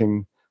it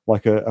looking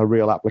like a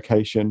real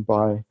application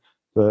by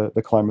the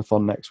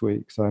Climathon next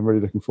week. So I'm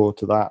really looking forward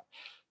to that.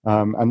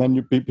 And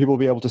then people will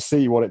be able to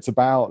see what it's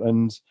about,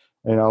 and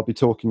I'll be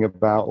talking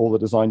about all the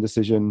design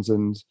decisions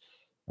and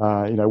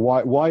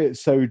why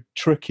it's so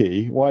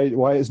tricky,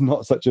 why it's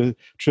not such a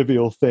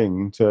trivial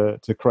thing to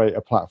create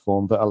a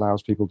platform that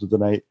allows people to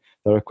donate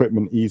their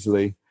equipment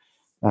easily,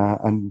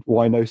 and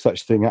why no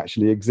such thing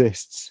actually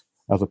exists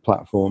as a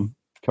platform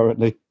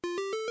currently.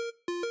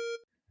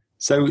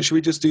 So should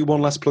we just do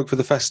one last plug for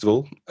the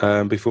festival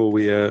before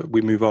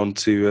we move on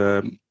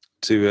to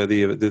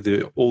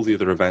all the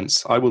other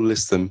events? I will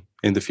list them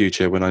in the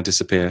future when I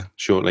disappear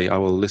shortly. I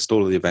will list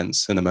all of the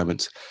events in a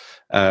moment.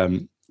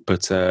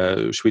 But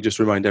should we just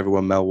remind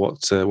everyone, Mel,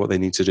 what they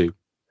need to do?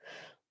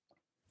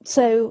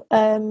 So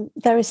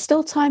there is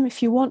still time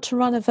if you want to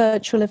run a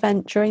virtual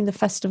event during the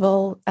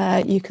festival.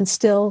 You can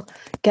still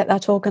get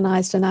that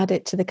organised and add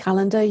it to the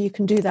calendar. You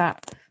can do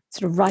that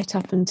sort of right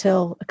up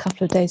until a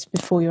couple of days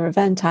before your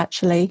event,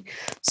 actually.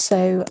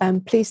 So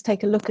please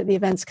take a look at the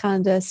events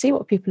calendar, see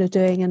what people are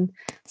doing, and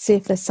see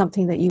if there's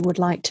something that you would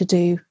like to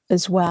do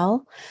as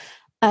well.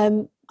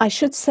 I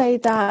should say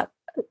that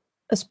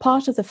as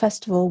part of the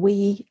festival,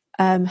 we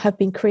have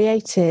been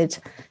created,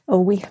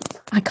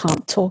 I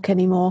can't talk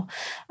anymore.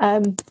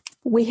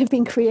 We have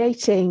been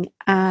creating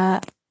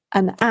an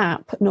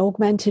app, an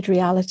augmented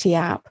reality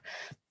app,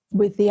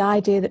 with the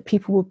idea that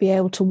people will be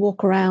able to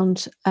walk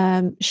around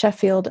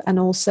Sheffield and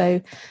also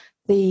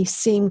the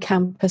SEAM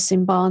campus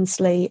in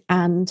Barnsley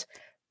and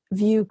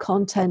view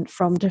content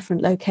from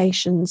different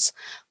locations.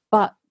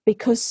 But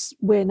because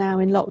we're now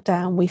in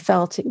lockdown, we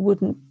felt it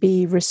wouldn't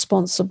be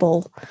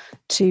responsible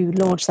to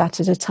launch that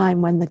at a time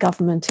when the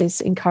government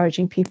is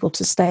encouraging people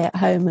to stay at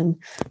home and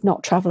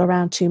not travel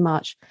around too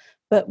much.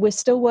 But we're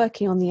still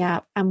working on the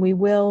app, and we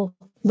will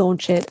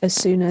launch it as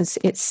soon as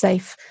it's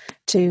safe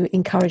to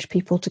encourage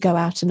people to go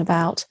out and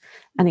about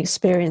and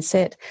experience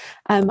it.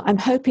 I'm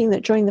hoping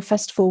that during the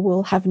festival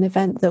we'll have an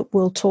event that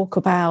will talk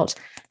about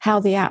how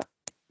the app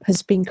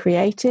has been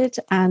created,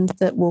 and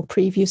that will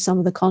preview some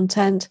of the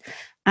content,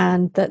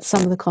 and that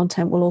some of the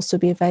content will also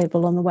be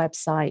available on the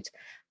website.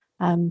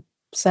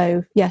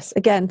 So yes,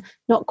 again,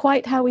 not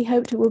quite how we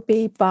hoped it would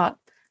be, but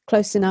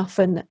close enough,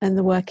 and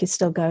the work is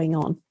still going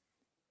on.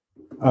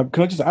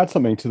 Can I just add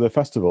something to the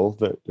festival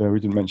that we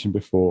didn't mention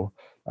before,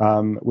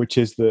 which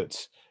is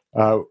that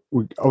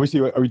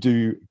we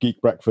do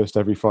Geek Breakfast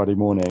every Friday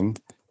morning.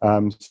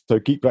 So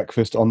Geek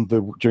Breakfast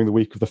during the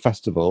week of the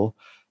festival,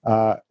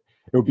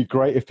 it would be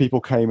great if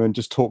people came and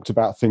just talked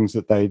about things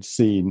that they'd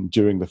seen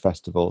during the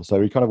festival. So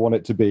we kind of want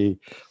it to be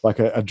like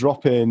a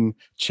drop-in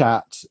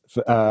chat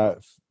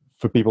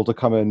for people to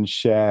come and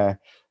share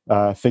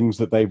things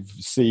that they've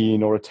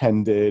seen or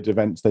attended,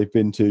 events they've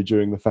been to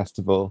during the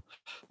festival,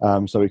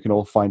 so we can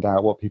all find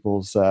out what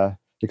people's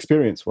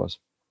experience was.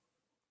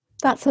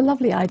 That's a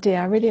lovely idea.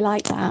 I really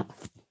like that.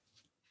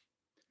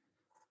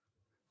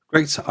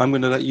 Great. I'm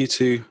going to let you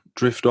two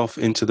drift off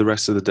into the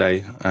rest of the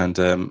day, and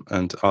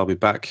I'll be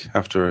back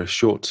after a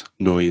short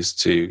noise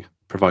to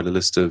provide a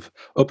list of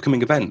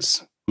upcoming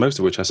events, most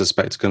of which I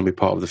suspect are going to be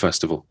part of the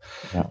festival.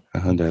 Yeah.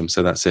 And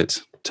so that's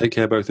it. Take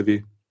care, both of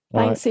you.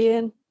 Thanks,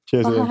 Ian.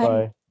 Cheers, Ian.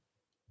 Bye.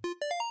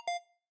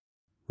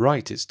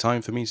 Right, it's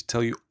time for me to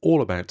tell you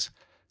all about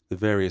the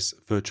various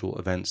virtual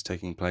events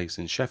taking place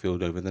in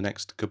Sheffield over the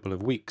next couple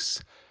of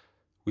weeks.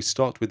 We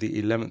start with the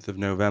 11th of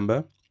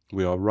November.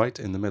 We are right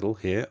in the middle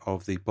here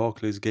of the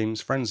Barclays Games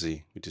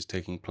Frenzy, which is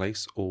taking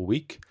place all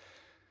week,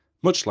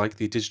 much like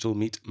the Digital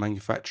Meat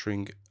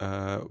Manufacturing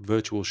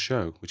virtual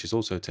show, which is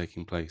also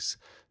taking place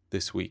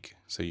this week.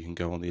 So you can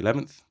go on the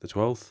 11th, the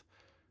 12th,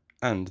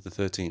 and the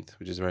 13th,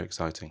 which is very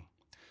exciting.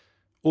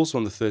 Also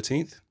on the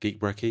 13th, Geek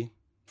Brekkie,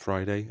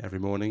 Friday every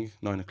morning,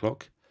 9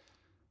 o'clock.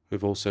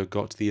 We've also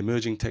got the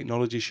Emerging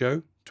Technology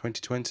Show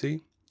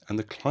 2020 and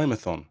the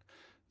Climathon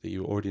that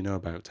you already know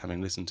about,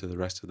 having listened to the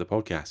rest of the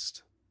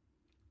podcast.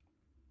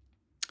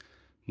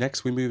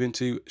 Next, we move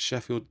into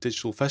Sheffield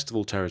Digital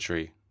Festival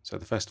territory. So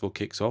the festival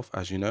kicks off,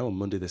 as you know, on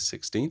Monday the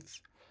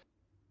 16th.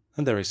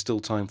 And there is still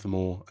time for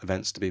more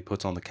events to be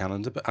put on the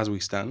calendar, but as we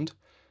stand,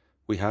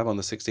 we have on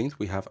the 16th,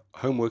 we have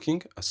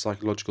Homeworking, a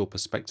psychological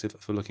perspective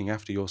for looking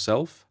after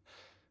yourself,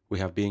 We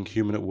have Being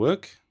Human at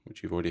Work,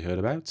 which you've already heard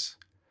about.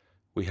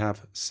 We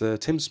have Sir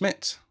Tim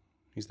Smith.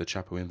 He's the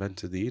chap who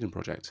invented the Eden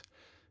Project.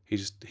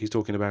 He's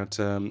talking about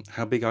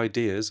how big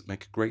ideas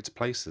make great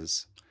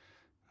places.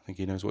 I think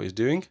he knows what he's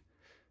doing.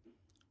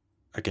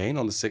 Again,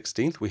 on the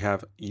 16th, we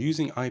have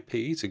Using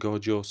IP to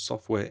Guide Your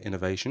Software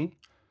Innovation.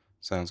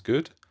 Sounds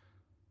good.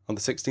 On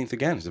the 16th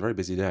again, it's a very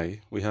busy day,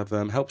 we have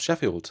Help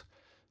Sheffield.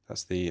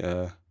 That's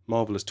the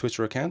marvellous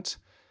Twitter account.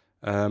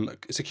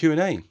 It's a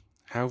Q&A.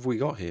 How have we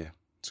got here?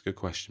 It's a good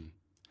question.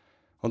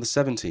 On the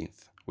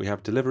 17th, we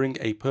have Delivering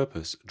a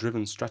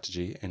Purpose-Driven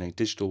Strategy in a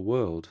Digital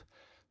World.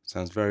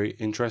 Sounds very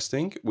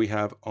interesting. We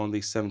have on the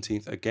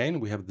 17th again,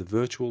 we have the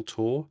virtual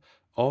tour,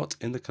 Art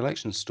in the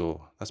Collection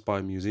Store. That's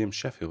by Museum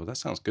Sheffield. That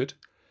sounds good.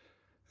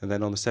 And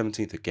then on the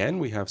 17th again,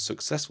 we have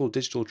Successful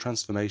Digital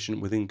Transformation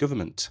Within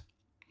Government.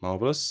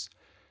 Marvellous.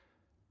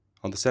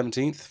 On the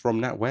 17th,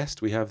 from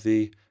NatWest, we have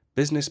the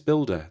Business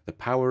Builder, The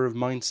Power of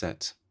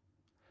Mindset.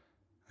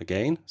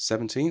 Again,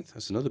 17th,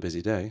 that's another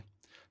busy day.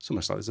 It's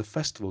almost like there's a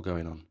festival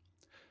going on.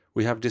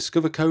 We have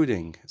Discover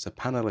Coding. It's a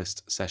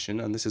panelist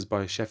session, and this is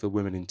by Sheffield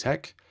Women in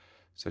Tech.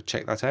 So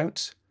check that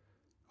out.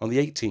 On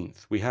the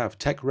 18th, we have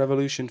Tech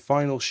Revolution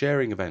Final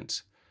Sharing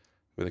Event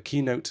with a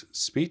keynote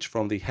speech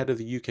from the head of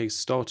the UK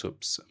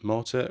startups,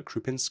 Marta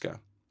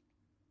Krupinska.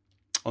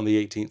 On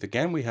the 18th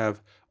again, we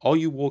have Are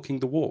You Walking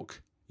the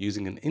Walk?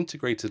 Using an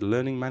integrated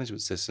learning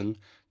management system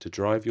to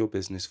drive your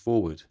business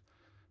forward.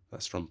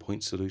 That's from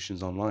Point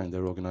Solutions Online.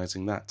 They're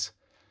organising that.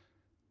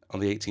 On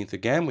the 18th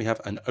again, we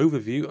have an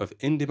overview of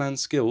in-demand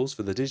skills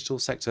for the digital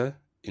sector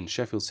in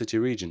Sheffield City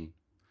region.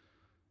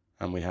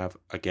 And we have,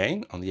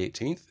 again, on the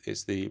 18th,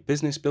 it's the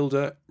Business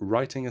Builder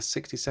Writing a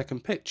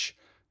 60-Second Pitch,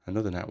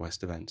 another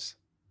NatWest event.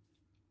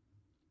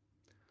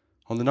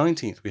 On the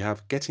 19th, we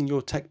have Getting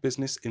Your Tech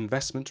Business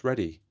Investment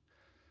Ready.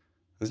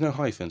 There's no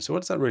hyphen, so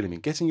what does that really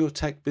mean? Getting your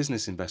tech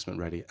business investment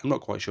ready. I'm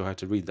not quite sure how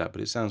to read that,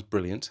 but it sounds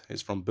brilliant.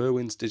 It's from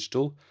Berwins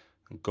Digital,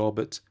 and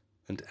Garbett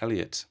and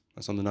Elliott.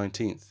 That's on the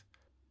 19th.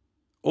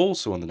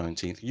 Also on the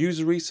 19th,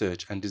 User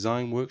Research and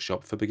Design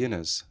Workshop for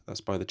Beginners.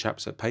 That's by the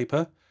chaps at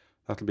Paper.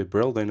 That'll be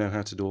brilliant. They know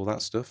how to do all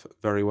that stuff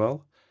very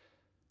well.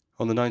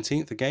 On the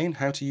 19th, again,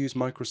 How to Use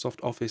Microsoft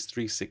Office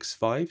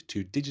 365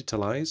 to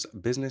Digitalize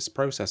Business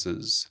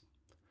Processes.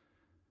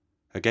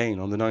 Again,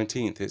 on the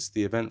 19th, it's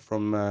the event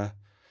from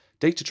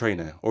Data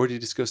Trainer, already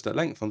discussed at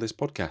length on this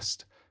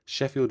podcast.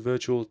 Sheffield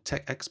Virtual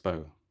Tech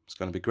Expo. It's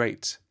going to be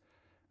great.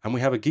 And we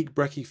have a Geek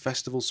Brekkie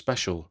Festival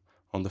special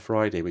on the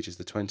Friday, which is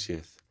the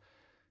 20th.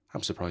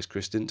 I'm surprised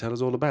Chris didn't tell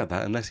us all about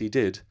that, unless he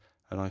did,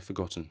 and I've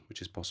forgotten,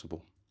 which is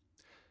possible.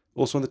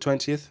 Also on the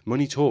 20th,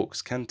 Money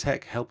Talks. Can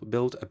tech help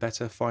build a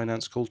better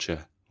finance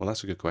culture? Well,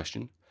 that's a good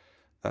question.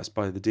 That's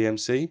by the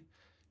DMC.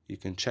 You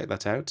can check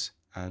that out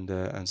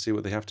and see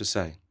what they have to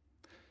say.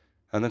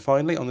 And then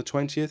finally, on the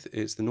 20th,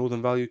 it's the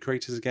Northern Value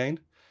Creators again.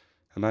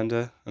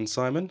 Amanda and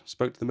Simon,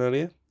 spoke to them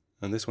earlier.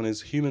 And this one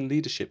is Human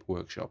Leadership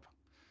Workshop.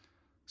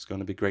 It's going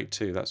to be great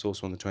too. That's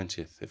also on the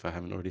 20th, if I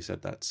haven't already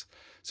said that.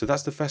 So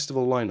that's the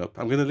festival lineup.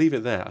 I'm going to leave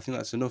it there. I think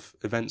that's enough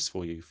events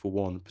for you for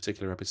one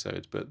particular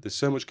episode. But there's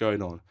so much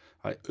going on.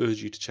 I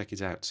urge you to check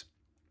it out.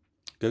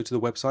 Go to the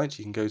website.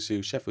 You can go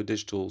to Sheffield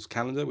Digital's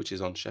calendar, which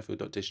is on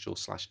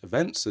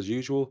sheffield.digital/events as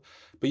usual.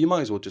 But you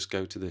might as well just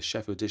go to the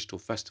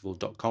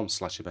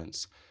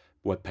sheffieldigitalfestival.com/events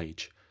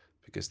webpage,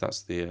 because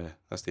that's the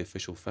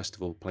official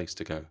festival place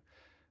to go.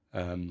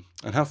 And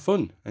have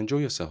fun. Enjoy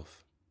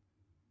yourself.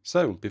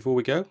 So, before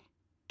we go,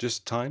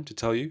 just time to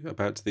tell you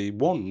about the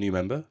one new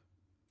member,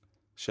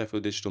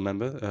 Sheffield Digital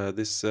member,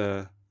 this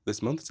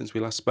month since we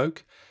last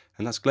spoke,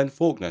 and that's Glenn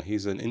Faulkner.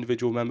 He's an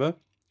individual member,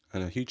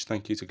 and a huge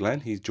thank you to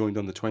Glenn. He's joined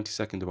on the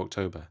 22nd of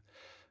October.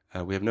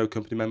 We have no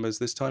company members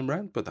this time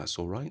round, but that's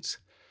all right.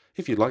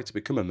 If you'd like to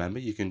become a member,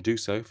 you can do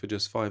so for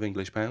just £5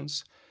 English,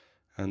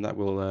 and that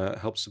will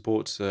help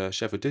support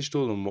Sheffield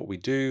Digital and what we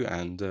do,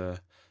 and it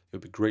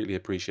would be greatly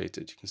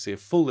appreciated. You can see a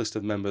full list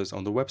of members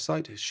on the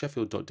website,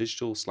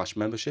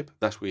 sheffield.digital/membership.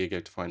 That's where you go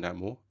to find out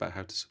more about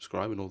how to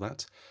subscribe and all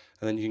that.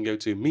 And then you can go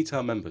to Meet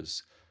Our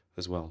Members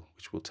as well,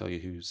 which will tell you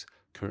who's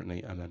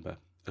currently a member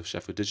of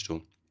Sheffield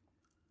Digital.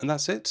 And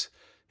that's it.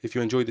 If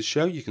you enjoyed the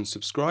show, you can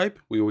subscribe.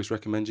 We always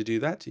recommend you do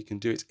that. You can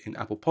do it in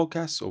Apple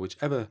Podcasts or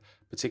whichever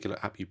particular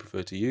app you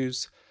prefer to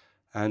use.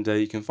 And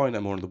you can find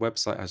out more on the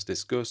website as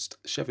discussed,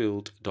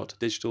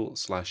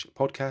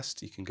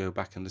 sheffield.digital/podcast. You can go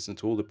back and listen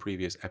to all the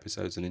previous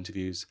episodes and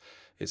interviews.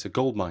 It's a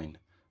goldmine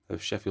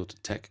of Sheffield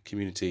tech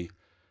community,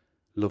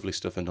 lovely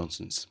stuff and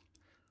nonsense.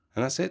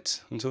 And that's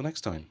it. Until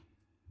next time.